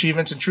Xbox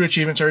Achievements and True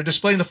Achievements are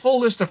displaying the full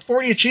list of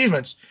 40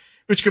 achievements,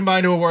 which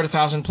combine to award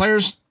 1,000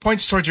 players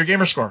points towards your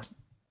gamer score.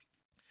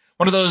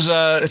 One of those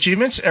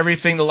achievements,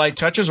 Everything the Light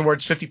Touches,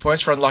 awards 50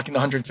 points for unlocking the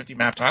 150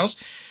 map tiles.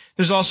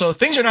 There's also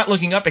Things Are Not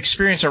Looking Up,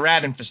 experience a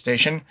rat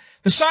infestation.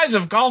 The size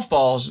of golf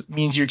balls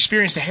means you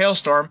experienced a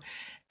hailstorm.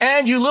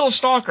 And You Little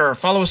Stalker,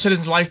 follow a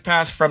citizen's life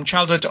path from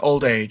childhood to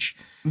old age.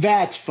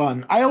 That's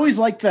fun. I always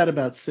liked that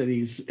about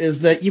cities,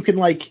 is that you can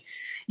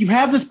you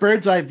have this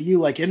bird's eye view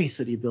like any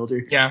city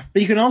builder. Yeah.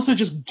 But you can also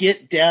just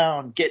get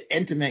down, get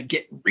intimate,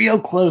 get real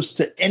close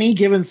to any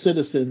given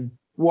citizen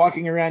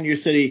walking around your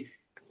city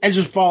and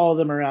just follow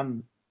them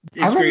around.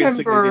 I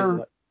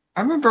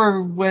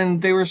remember when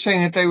they were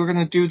saying that they were going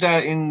to do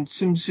that in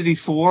SimCity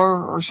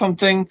 4 or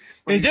something.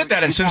 They did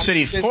that in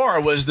SimCity 4.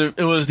 It was the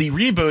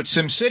reboot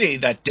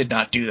SimCity that did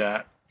not do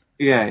that.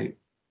 Yeah.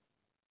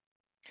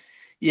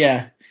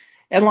 Yeah.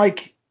 And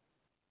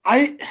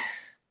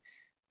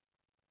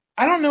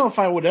I don't know if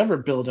I would ever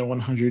build a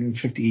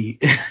 150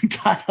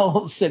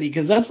 tile city,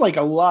 because that's like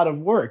a lot of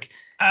work.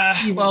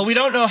 Well, we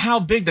don't know how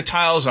big the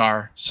tiles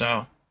are,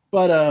 so.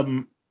 But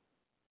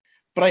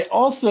I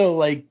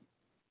also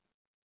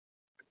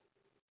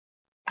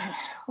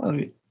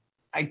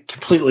I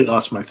completely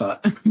lost my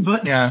thought.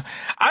 But yeah,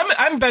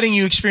 I'm betting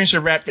you experience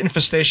a rat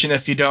infestation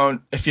if you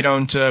don't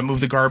move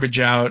the garbage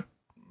out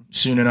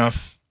soon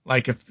enough.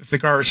 Like if the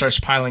garbage starts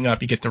piling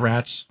up, you get the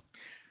rats.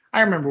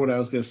 I remember what I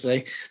was going to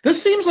say.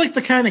 This seems like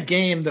the kind of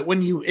game that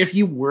if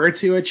you were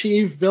to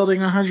achieve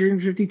building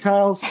 150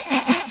 tiles,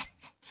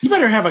 you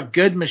better have a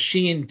good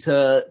machine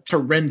to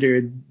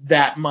render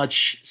that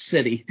much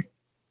city.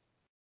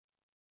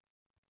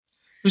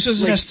 Who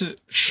says it has to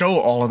show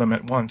all of them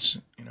at once?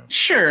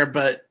 Sure,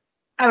 but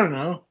I don't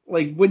know.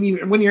 Like when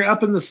you're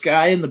up in the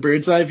sky in the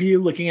bird's eye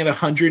view, looking at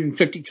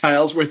 150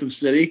 tiles worth of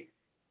city,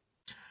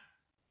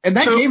 and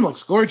that game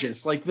looks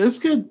gorgeous. Like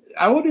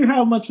I wonder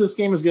how much this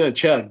game is gonna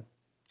chug.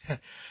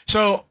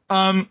 So,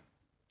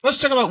 let's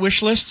talk about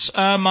wish lists.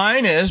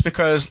 Mine is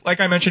because, like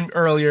I mentioned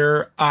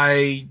earlier,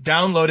 I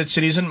downloaded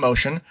Cities in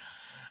Motion.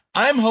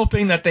 I'm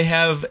hoping that they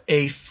have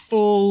a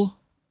full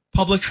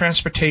public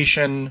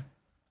transportation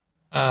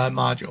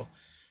module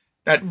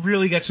that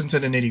really gets into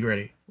the nitty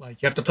gritty.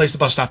 Like you have to place the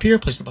bus stop here,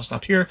 place the bus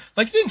stop here.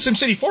 Like you did in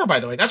SimCity 4, by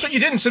the way. That's what you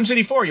did in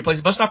SimCity 4. You placed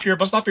the bus stop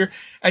here,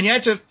 and you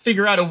had to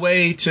figure out a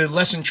way to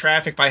lessen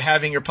traffic by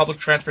having your public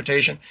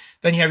transportation.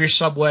 Then you have your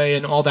subway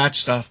and all that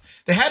stuff.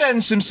 They had that in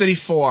SimCity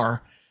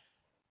 4.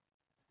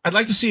 I'd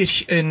like to see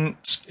it in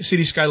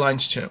City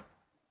Skylines 2.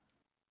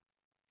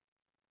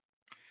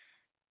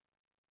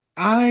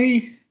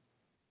 I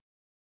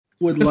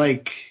would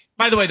like...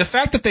 By the way, the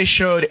fact that they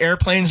showed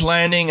airplanes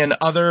landing and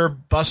other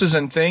buses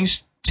and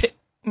things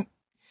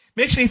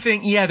makes me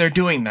think, yeah, they're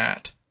doing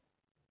that.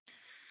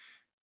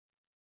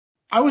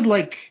 I would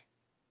like...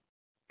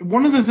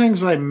 One of the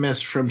things I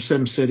missed from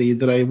SimCity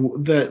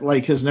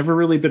that has never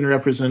really been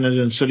represented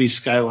in City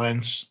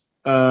Skylines,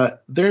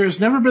 there's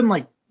never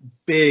been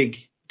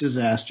big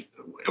disaster.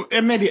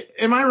 And maybe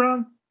am I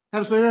wrong?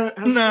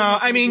 No,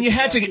 I mean you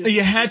had to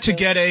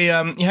get a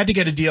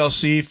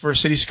DLC for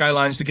City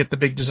Skylines to get the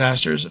big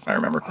disasters, if I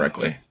remember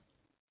correctly.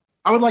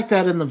 I would like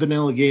that in the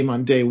vanilla game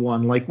on day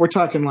one. Like we're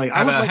talking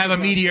have a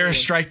meteor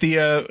strike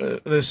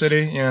the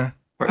city. Yeah.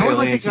 I would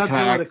like a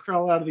Godzilla to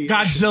crawl out of the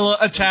Godzilla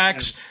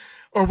attacks,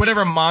 or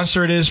whatever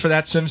monster it is for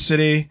that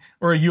SimCity,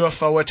 or a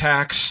UFO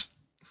attacks.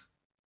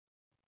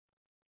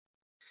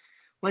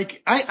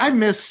 Like I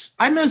miss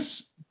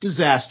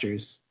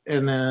disasters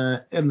in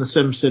the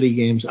SimCity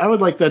games. I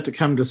would like that to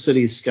come to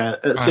City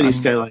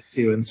Skyline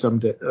 2 in some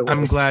way.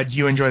 I'm glad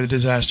you enjoy the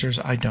disasters.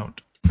 I don't.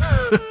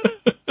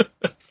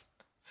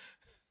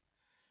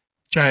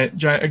 Giant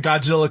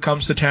Godzilla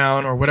comes to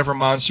town, or whatever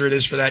monster it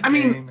is for that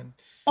game.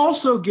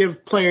 Also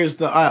give players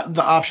the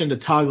option to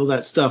toggle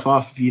that stuff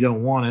off if you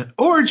don't want it,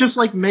 or just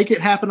make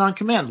it happen on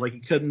command, like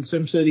you could in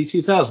SimCity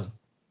 2000.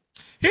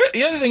 Here,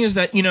 the other thing is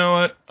that,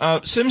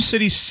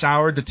 SimCity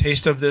soured the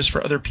taste of this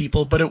for other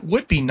people, but it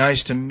would be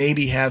nice to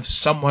maybe have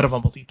somewhat of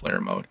a multiplayer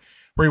mode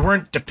where you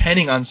weren't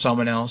depending on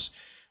someone else,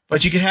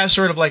 but you could have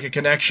sort of like a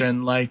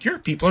connection, like your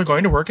people are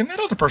going to work in that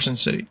other person's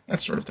city,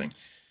 that sort of thing.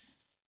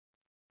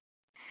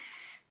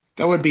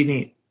 That would be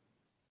neat.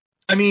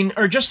 I mean,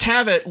 or just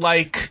have it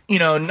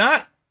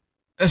not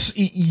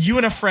you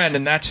and a friend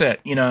and that's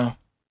it,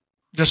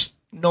 just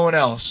no one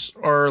else,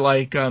 or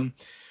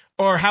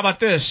or how about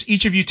this?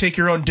 Each of you take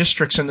your own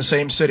districts in the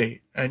same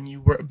city, and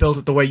you build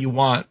it the way you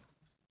want.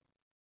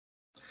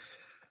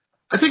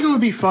 I think it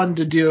would be fun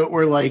to do it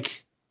where,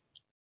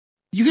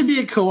 you could be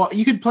a co-op.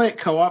 You could play it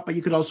co-op, but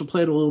you could also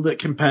play it a little bit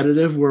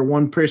competitive, where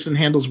one person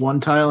handles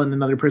one tile and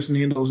another person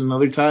handles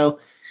another tile,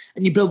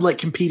 and you build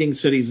competing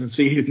cities and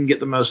see who can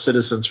get the most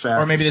citizens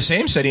fast. Or maybe the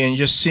same city, and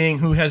just seeing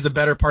who has the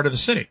better part of the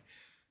city.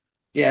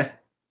 Yeah.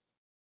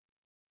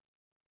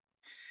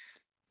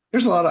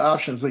 There's a lot of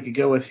options they could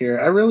go with here.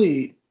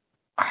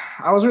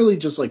 I was really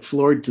just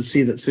floored to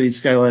see that City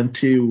Skyline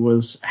 2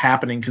 was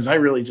happening, because I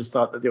really just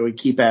thought that they would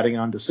keep adding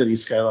on to City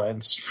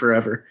Skylines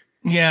forever.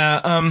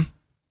 Yeah.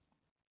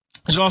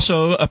 There's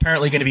also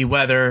apparently going to be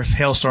weather, if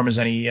hailstorm is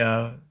any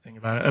thing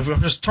about it. Of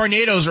course,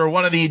 tornadoes are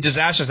one of the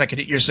disasters that could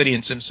hit your city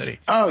in SimCity.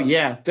 Oh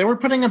yeah, they were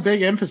putting a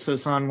big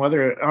emphasis on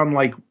weather.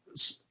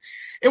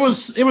 It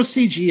was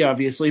CG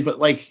obviously, but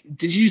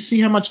did you see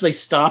how much they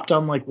stopped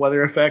on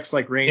weather effects,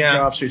 like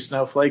raindrops or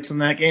snowflakes in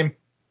that game?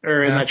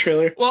 Or in that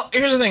trailer? Well,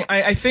 here's the thing.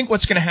 I think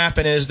what's going to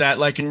happen is that,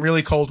 in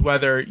really cold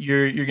weather,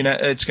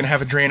 it's gonna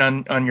have a drain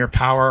on your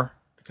power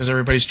because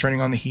everybody's turning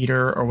on the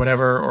heater or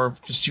whatever, or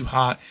just too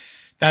hot,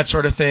 that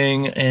sort of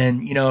thing.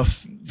 And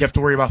if you have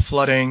to worry about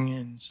flooding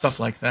and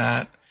stuff like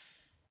that.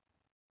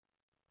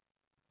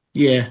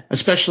 Yeah,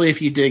 especially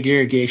if you dig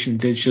irrigation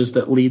ditches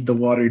that lead the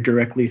water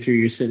directly through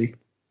your city.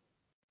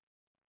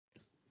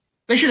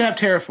 They should have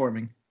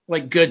terraforming,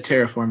 good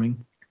terraforming.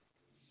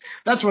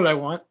 That's what I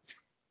want.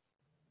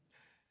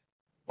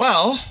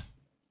 Well,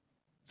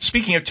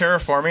 speaking of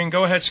terraforming,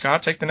 go ahead,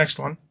 Scott. Take the next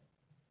one.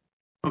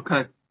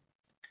 Okay.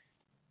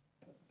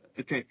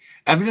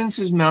 Evidence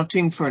is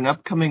mounting for an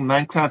upcoming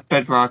Minecraft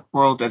Bedrock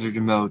World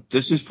Editor mode.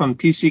 This is from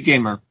PC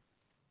Gamer.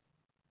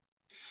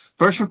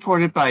 First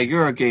reported by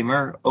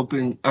Eurogamer,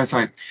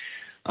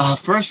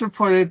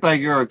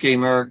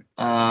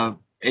 a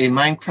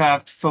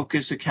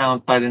Minecraft-focused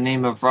account by the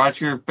name of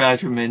Roger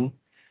Badgerman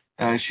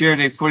shared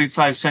a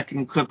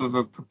 45-second clip of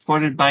a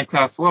purported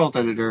Minecraft World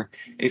Editor,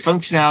 a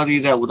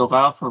functionality that would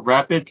allow for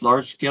rapid,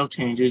 large-scale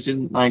changes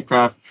in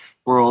Minecraft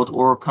world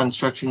or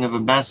construction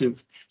of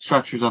massive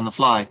structures on the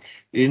fly.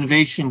 The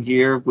innovation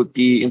here would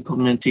be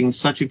implementing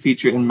such a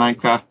feature in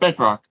Minecraft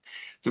Bedrock,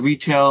 the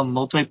retail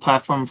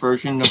multi-platform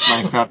version of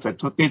Minecraft that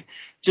took it.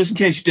 Just in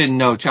case you didn't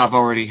know, Java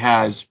already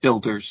has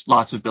builders,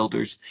 lots of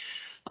builders.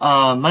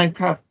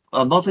 Minecraft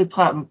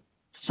multi-platform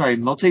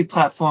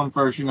multi-platform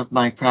version of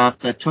Minecraft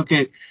that took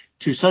it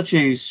to such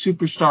a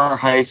superstar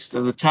heist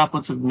of the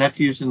tablets of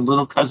nephews and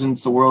little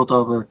cousins the world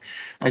over.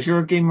 As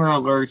Eurogamer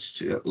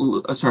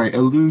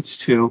alludes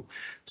to,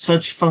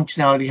 such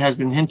functionality has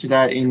been hinted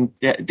at in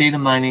data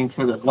mining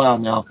for a while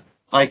now,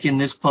 like in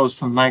this post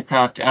from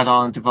Minecraft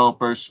add-on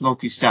developer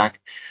Smoky Stack.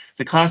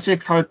 The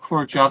classic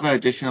hardcore Java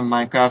edition of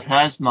Minecraft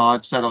has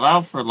mods that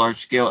allow for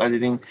large-scale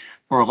editing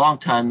for a long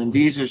time, and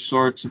these are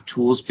sorts of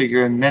tools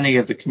figure in many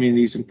of the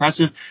community's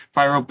impressive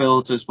viral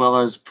builds as well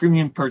as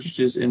premium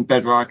purchases in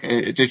Bedrock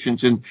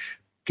editions and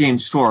Game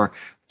Store.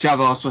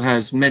 Java also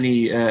has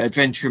many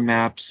adventure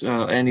maps,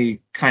 any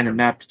kind of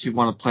map that you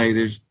want to play.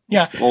 There's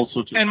all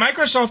sorts of... And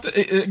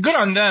Microsoft, good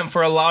on them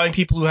for allowing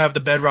people who have the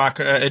Bedrock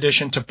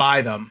edition to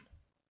buy them.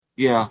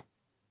 Yeah.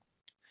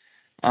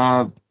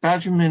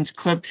 Badgerman's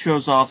clip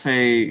shows off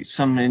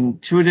some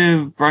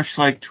intuitive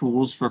brush-like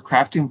tools for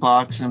crafting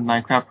blocks in the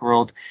Minecraft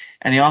world,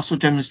 and he also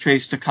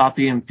demonstrates the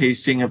copy and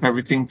pasting of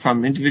everything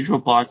from individual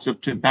blocks up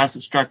to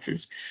massive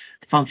structures.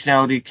 The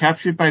functionality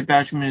captured by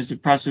Badgerman is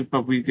impressive,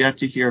 but we've yet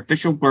to hear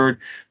official word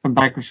from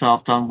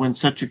Microsoft on when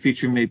such a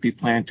feature may be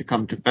planned to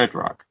come to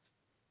Bedrock.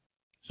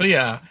 So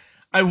yeah,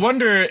 I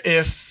wonder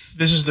if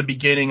this is the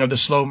beginning of the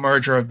slow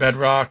merger of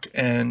Bedrock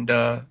and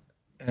Java.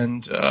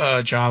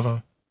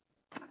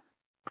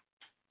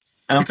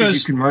 I don't think you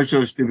can merge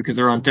those two because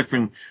they're on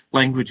different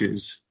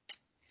languages.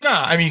 No,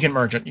 I mean, you can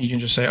merge it. You can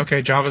just say,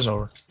 okay, Java's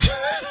over.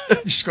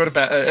 Just go to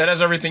bed. It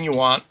has everything you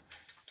want.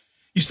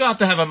 You still have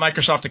to have a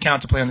Microsoft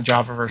account to play on the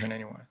Java version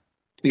anyway.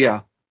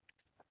 Yeah.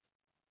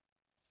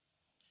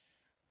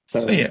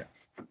 So yeah.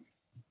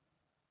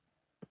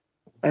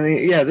 I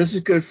mean, yeah, this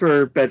is good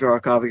for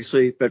Bedrock,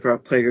 obviously.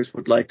 Bedrock players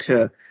would like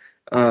to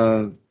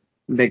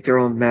make their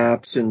own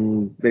maps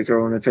and make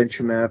their own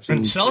adventure maps.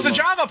 And sell to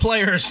Java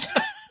players.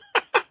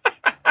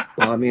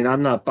 Well, I mean,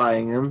 I'm not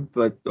buying them,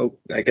 but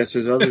I guess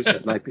there's others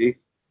that might be.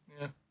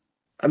 Yeah.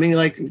 I mean,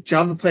 like,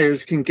 Java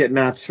players can get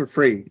maps for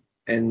free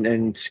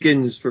and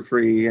skins for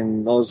free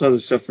and all this other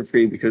stuff for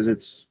free because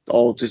it's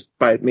all just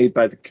made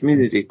by the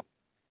community.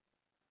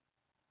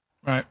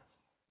 Right.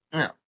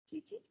 Yeah.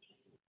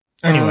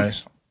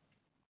 Anyways.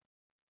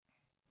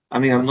 I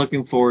mean, I'm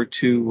looking forward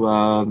to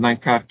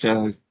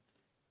Minecraft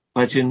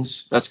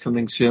Legends. That's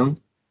coming soon.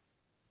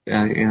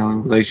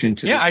 In relation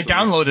to... Yeah, I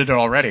downloaded it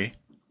already.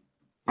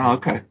 Oh,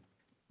 okay.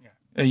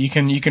 Yeah, you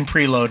can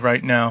preload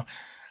right now.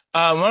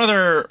 One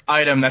other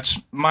item that's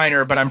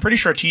minor, but I'm pretty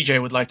sure TJ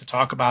would like to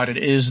talk about it,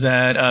 is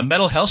that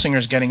Metal Hellsinger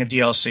is getting a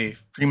DLC,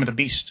 Dream of the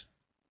Beast.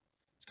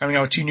 It's coming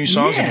out with 2 new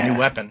songs and a new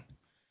weapon.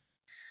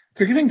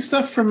 They're getting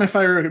stuff from, if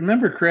I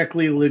remember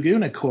correctly,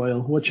 Laguna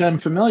Coil, which I'm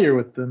familiar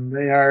with them.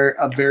 They are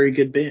a very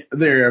good band.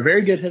 They're a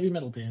very good heavy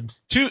metal band.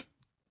 Two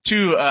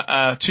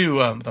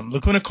of them,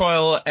 Laguna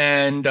Coil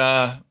and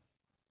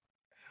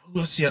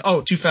let's see.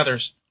 Oh, Two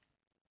Feathers.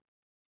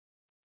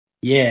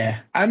 Yeah,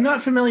 I'm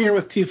not familiar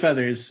with Two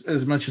Feathers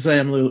as much as I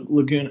am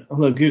Laguna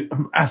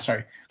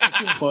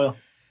Coil.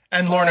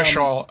 And Lorna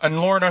Shaw.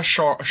 And Lorna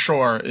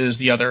Shore is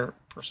the other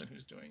person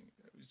who's doing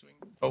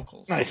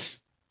vocals. Nice.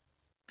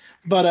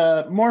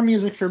 But more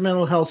music for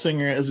Metal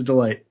Hellsinger is a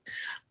delight.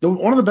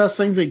 One of the best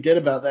things they did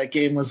about that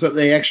game was that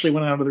they actually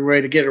went out of their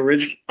way to get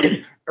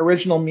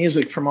original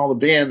music from all the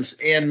bands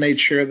and made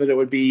sure that it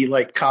would be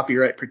like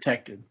copyright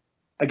protected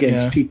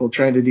against people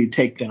trying to do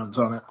takedowns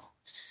on it.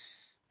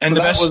 And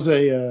so that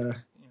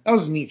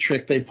was a neat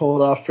trick they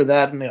pulled off for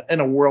that in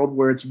a world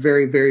where it's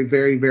very, very,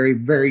 very, very,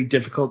 very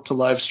difficult to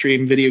live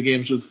stream video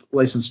games with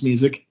licensed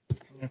music.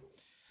 Yeah.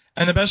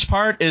 And the best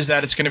part is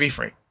that it's going to be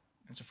free.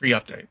 It's a free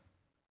update.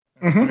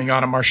 Coming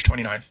out on March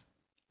 29th.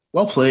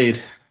 Well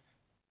played.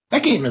 The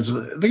game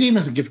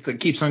is a gift that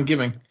keeps on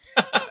giving.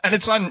 And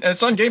it's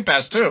on Game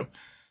Pass too.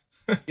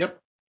 Yep.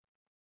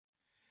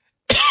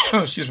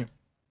 Oh, excuse me.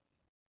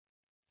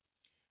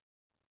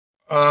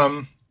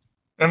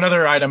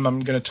 Another item I'm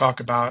going to talk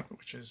about,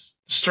 which is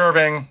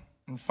disturbing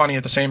and funny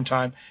at the same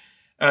time.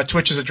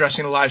 Twitch is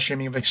addressing the live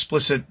streaming of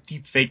explicit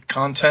deepfake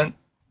content.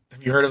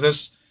 Have you heard of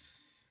this?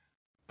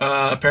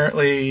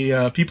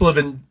 Apparently, people have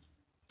been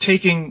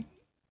taking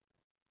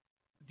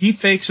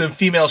deepfakes of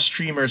female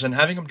streamers and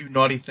having them do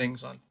naughty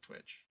things on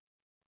Twitch.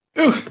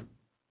 Ooh.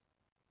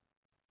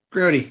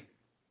 Grody.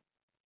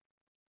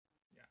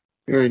 Yeah.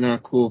 Very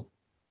not cool.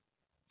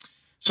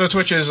 So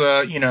Twitch is,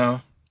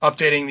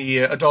 updating the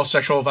adult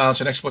sexual violence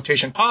and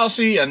exploitation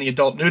policy and the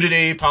adult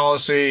nudity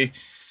policy.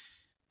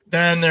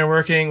 Then they're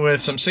working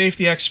with some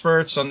safety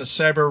experts on the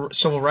Cyber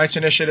Civil Rights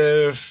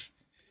Initiative.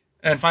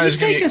 And finally,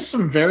 deepfake is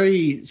some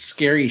very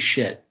scary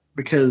shit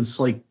because,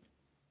 like,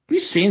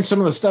 we've seen some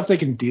of the stuff they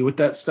can do with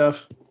that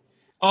stuff.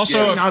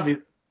 Also,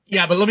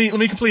 but let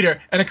me complete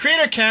here. And a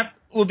creator camp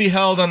will be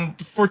held on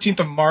the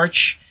 14th of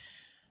March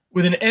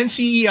with an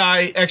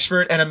NCEI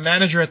expert and a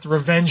manager at the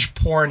Revenge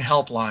Porn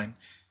Helpline.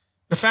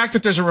 The fact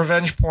that there's a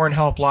Revenge Porn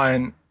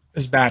Helpline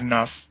is bad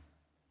enough.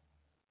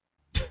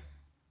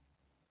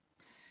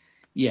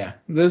 Yeah,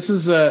 this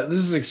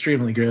is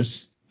extremely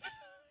gross.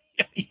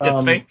 You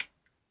think?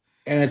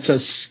 And it's a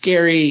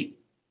scary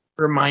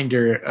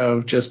reminder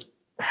of just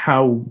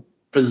how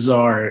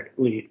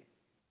bizarrely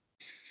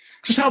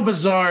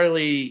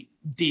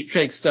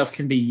deepfake stuff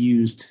can be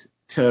used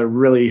to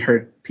really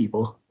hurt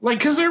people. Like,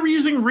 because they're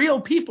using real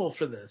people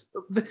for this.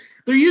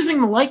 They're using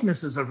the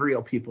likenesses of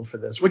real people for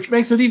this, which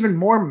makes it even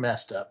more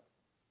messed up.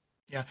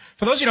 Yeah.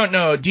 For those who don't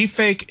know,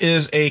 deepfake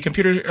is a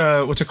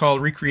computer,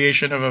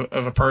 recreation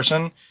of a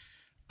person.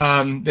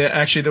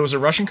 There was a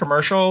Russian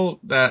commercial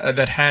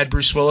that had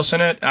Bruce Willis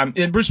in it.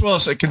 And Bruce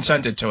Willis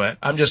consented to it.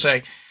 I'm just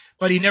saying,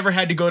 but he never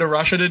had to go to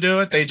Russia to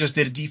do it. They just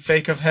did a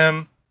deepfake of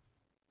him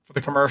for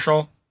the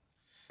commercial.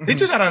 Mm-hmm. They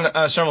do that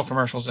on several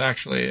commercials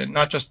actually, and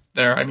not just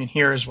there. I mean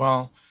here as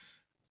well.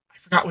 I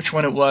forgot which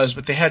one it was,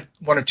 but they had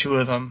one or two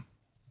of them.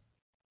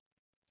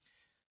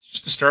 It's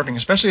just disturbing,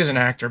 especially as an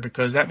actor,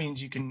 because that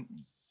means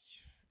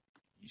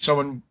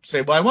someone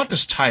say, well, I want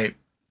this type,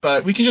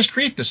 but we can just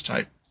create this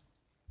type.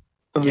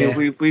 I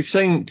mean, we've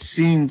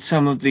seen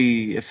some of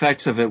the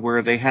effects of it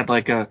where they had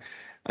like a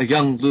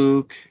young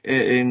Luke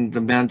in The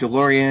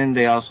Mandalorian.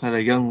 They also had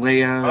a young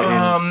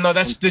Leia. No,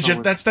 that's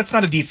digital. That's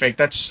not a deepfake.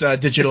 That's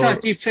digital. It's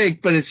not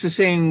deepfake, but it's the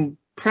same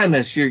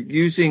premise. You're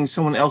using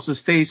someone else's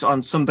face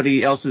on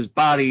somebody else's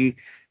body,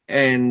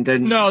 and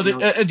then a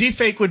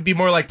deepfake would be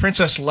more like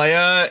Princess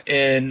Leia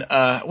in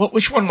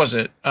which one was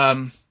it?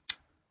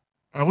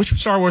 Which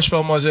Star Wars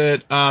film was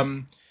it?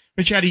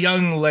 Which had a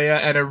young Leia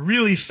and a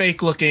really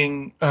fake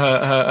looking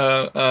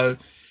Grand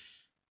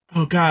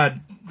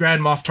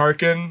Moff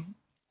Tarkin.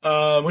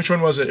 Which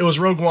one was it? It was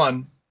Rogue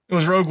One.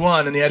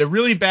 And they had a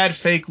really bad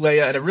fake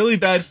Leia and a really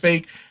bad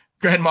fake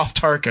Grand Moff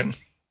Tarkin.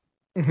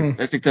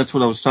 Mm-hmm. I think that's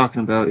what I was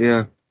talking about,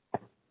 yeah.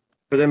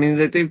 But I mean,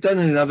 they've done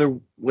it in other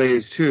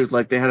ways too.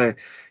 Like they had a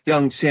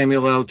young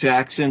Samuel L.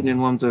 Jackson in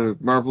one of the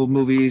Marvel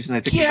movies, and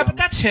I think but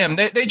that's him.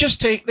 They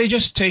just take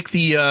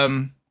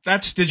the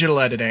that's digital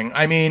editing.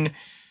 I mean,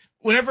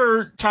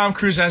 whenever Tom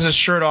Cruise has his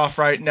shirt off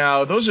right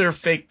now, those are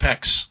fake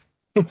pecs.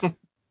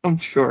 I'm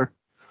sure.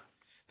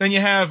 Then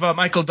you have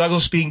Michael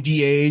Douglas being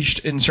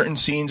de-aged in certain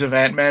scenes of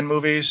Ant-Man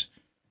movies.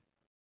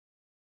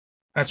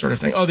 That sort of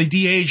thing. Oh, they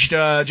de-aged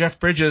Jeff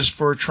Bridges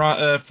for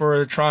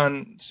the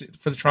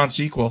Tron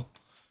sequel.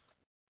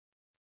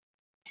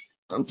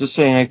 I'm just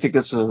saying, I think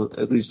that's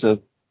at least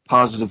a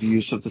positive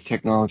use of the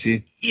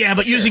technology. Yeah,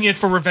 but using it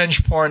for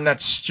revenge porn,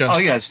 that's just... Oh,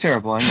 yeah, it's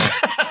terrible, I know.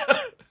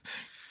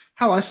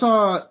 Hell, I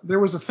saw there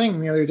was a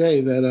thing the other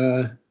day that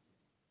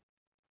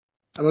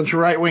a bunch of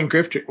right-wing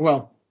grifters...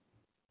 Well...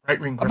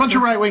 Right-wing grifters? A bunch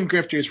of right-wing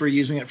grifters were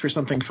using it for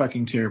something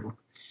fucking terrible.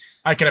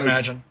 I can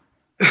imagine.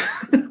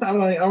 I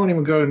won't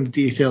even go into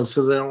details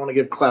because I don't want to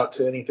give clout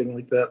to anything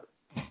like that.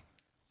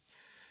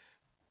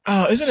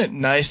 Oh, isn't it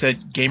nice that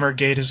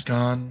Gamergate is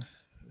gone?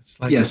 It's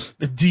like yes.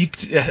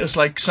 It's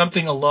like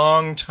something a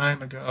long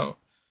time ago.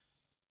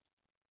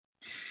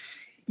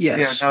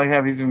 Yes. Yeah, now we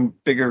have even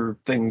bigger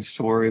things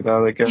to worry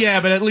about, I guess. Yeah,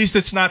 but at least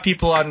it's not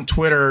people on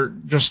Twitter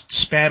just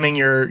spamming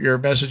your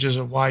messages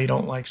of why you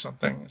don't like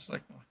something. It's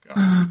like, oh,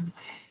 God.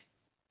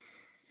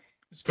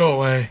 Just go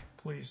away,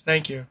 please.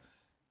 Thank you.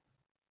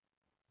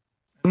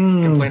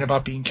 Complain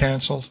about being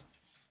canceled.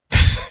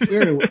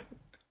 We're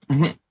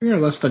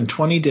less than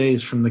 20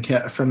 days from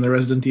the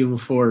Resident Evil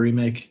 4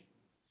 remake.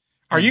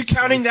 Are you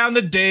counting down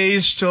the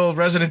days till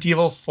Resident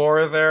Evil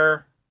 4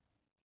 there?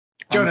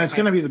 Jonah, it's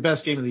going to be the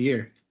best game of the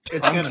year.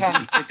 I'm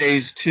counting the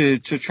days to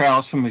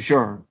Trials from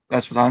Azure.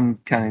 That's what I'm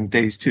counting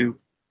days to.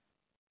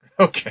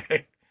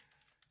 Okay.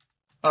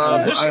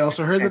 I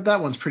also heard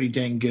that one's pretty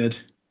dang good.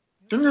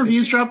 Didn't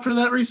reviews drop for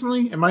that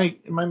recently? Am I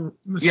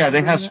Yeah,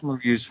 they have some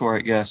reviews for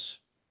it, yes.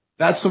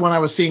 That's the one I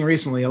was seeing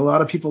recently. A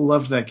lot of people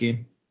loved that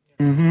game.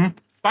 Mm-hmm.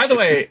 By the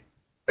way,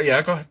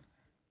 yeah, go ahead.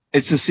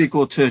 It's a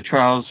sequel to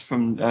Trials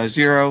from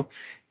Zero,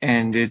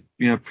 and it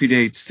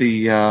predates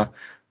the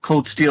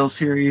Cold Steel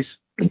series.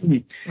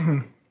 Mm-hmm.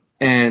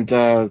 And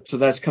so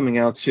that's coming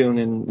out soon,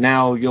 and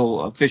now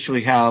you'll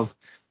officially have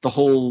the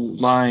whole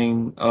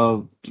line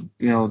of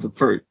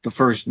the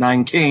first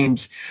 9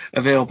 games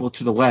available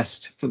to the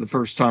West for the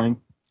first time.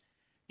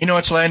 You know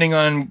what's landing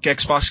on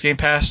Xbox Game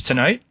Pass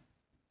tonight?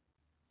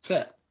 What's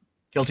that?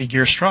 Guilty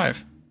Gear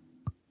Strive.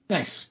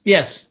 Nice.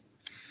 Yes.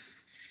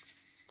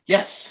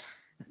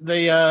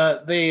 They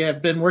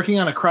have been working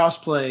on a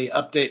crossplay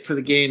update for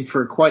the game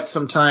for quite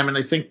some time, and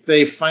I think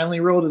they finally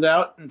rolled it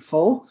out in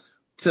full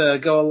to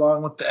go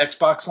along with the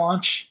Xbox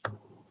launch,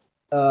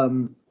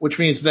 which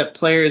means that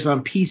players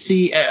on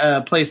PC,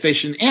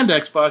 PlayStation, and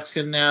Xbox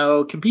can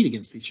now compete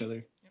against each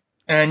other.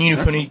 And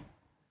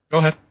go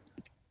ahead.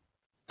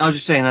 I was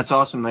just saying that's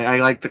awesome. I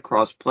like the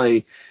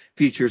cross-play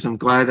features. I'm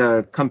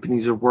glad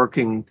companies are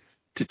working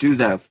to do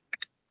that.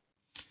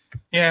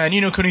 Yeah, and Ni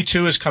no Kuni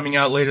 2 is coming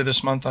out later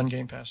this month on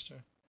Game Pass too.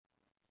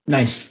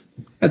 Nice.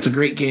 That's a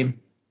great game.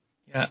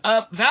 Yeah.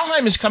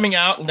 Valheim is coming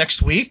out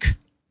next week,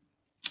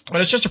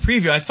 but it's just a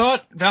preview. I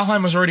thought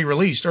Valheim was already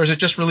released, or is it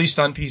just released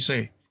on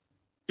PC?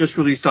 Just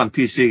released on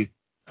PC.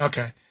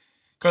 Okay.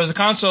 Because the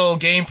console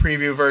game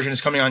preview version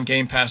is coming on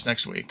Game Pass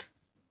next week.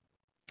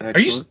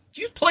 Excellent.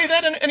 Do you play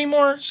that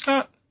anymore,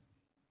 Scott?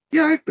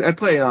 Yeah, I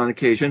play it on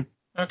occasion.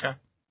 Okay.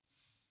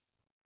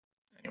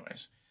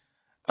 Anyways.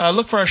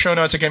 Look for our show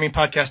notes at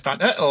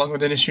gamingpodcast.net, along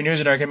with industry news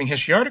and our gaming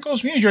history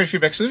articles. We enjoy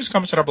feedback, so leave us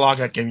comments at our blog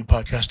at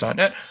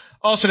gamingpodcast.net.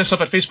 Also, hit us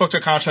up at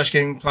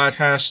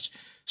facebook.com/gamingpodcast.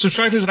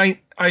 Subscribe to us on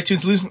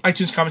iTunes. Leave some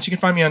iTunes comments. You can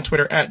find me on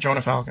Twitter at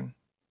Jonah Falcon.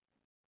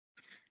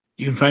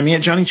 You can find me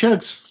at Johnny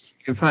Chugs.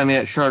 You can find me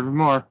at Shard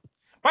Moore.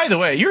 By the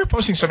way, you were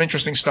posting some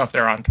interesting stuff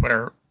there on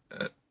Twitter,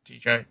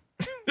 TJ.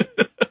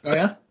 Oh,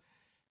 yeah?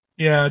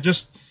 Yeah,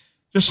 just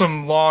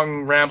some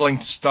long,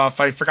 rambling stuff.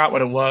 I forgot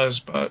what it was,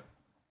 but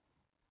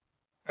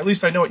at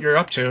least I know what you're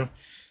up to.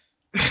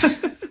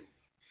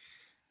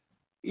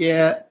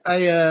 Yeah,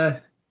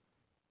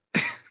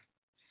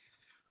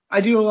 I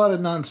do a lot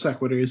of non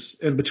sequiturs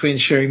in between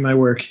sharing my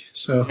work.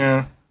 So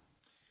Yeah.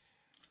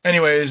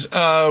 Anyways,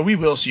 we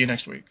will see you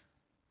next week.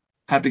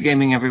 Happy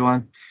gaming,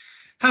 everyone.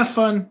 have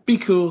fun, be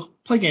cool,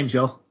 play games,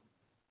 y'all.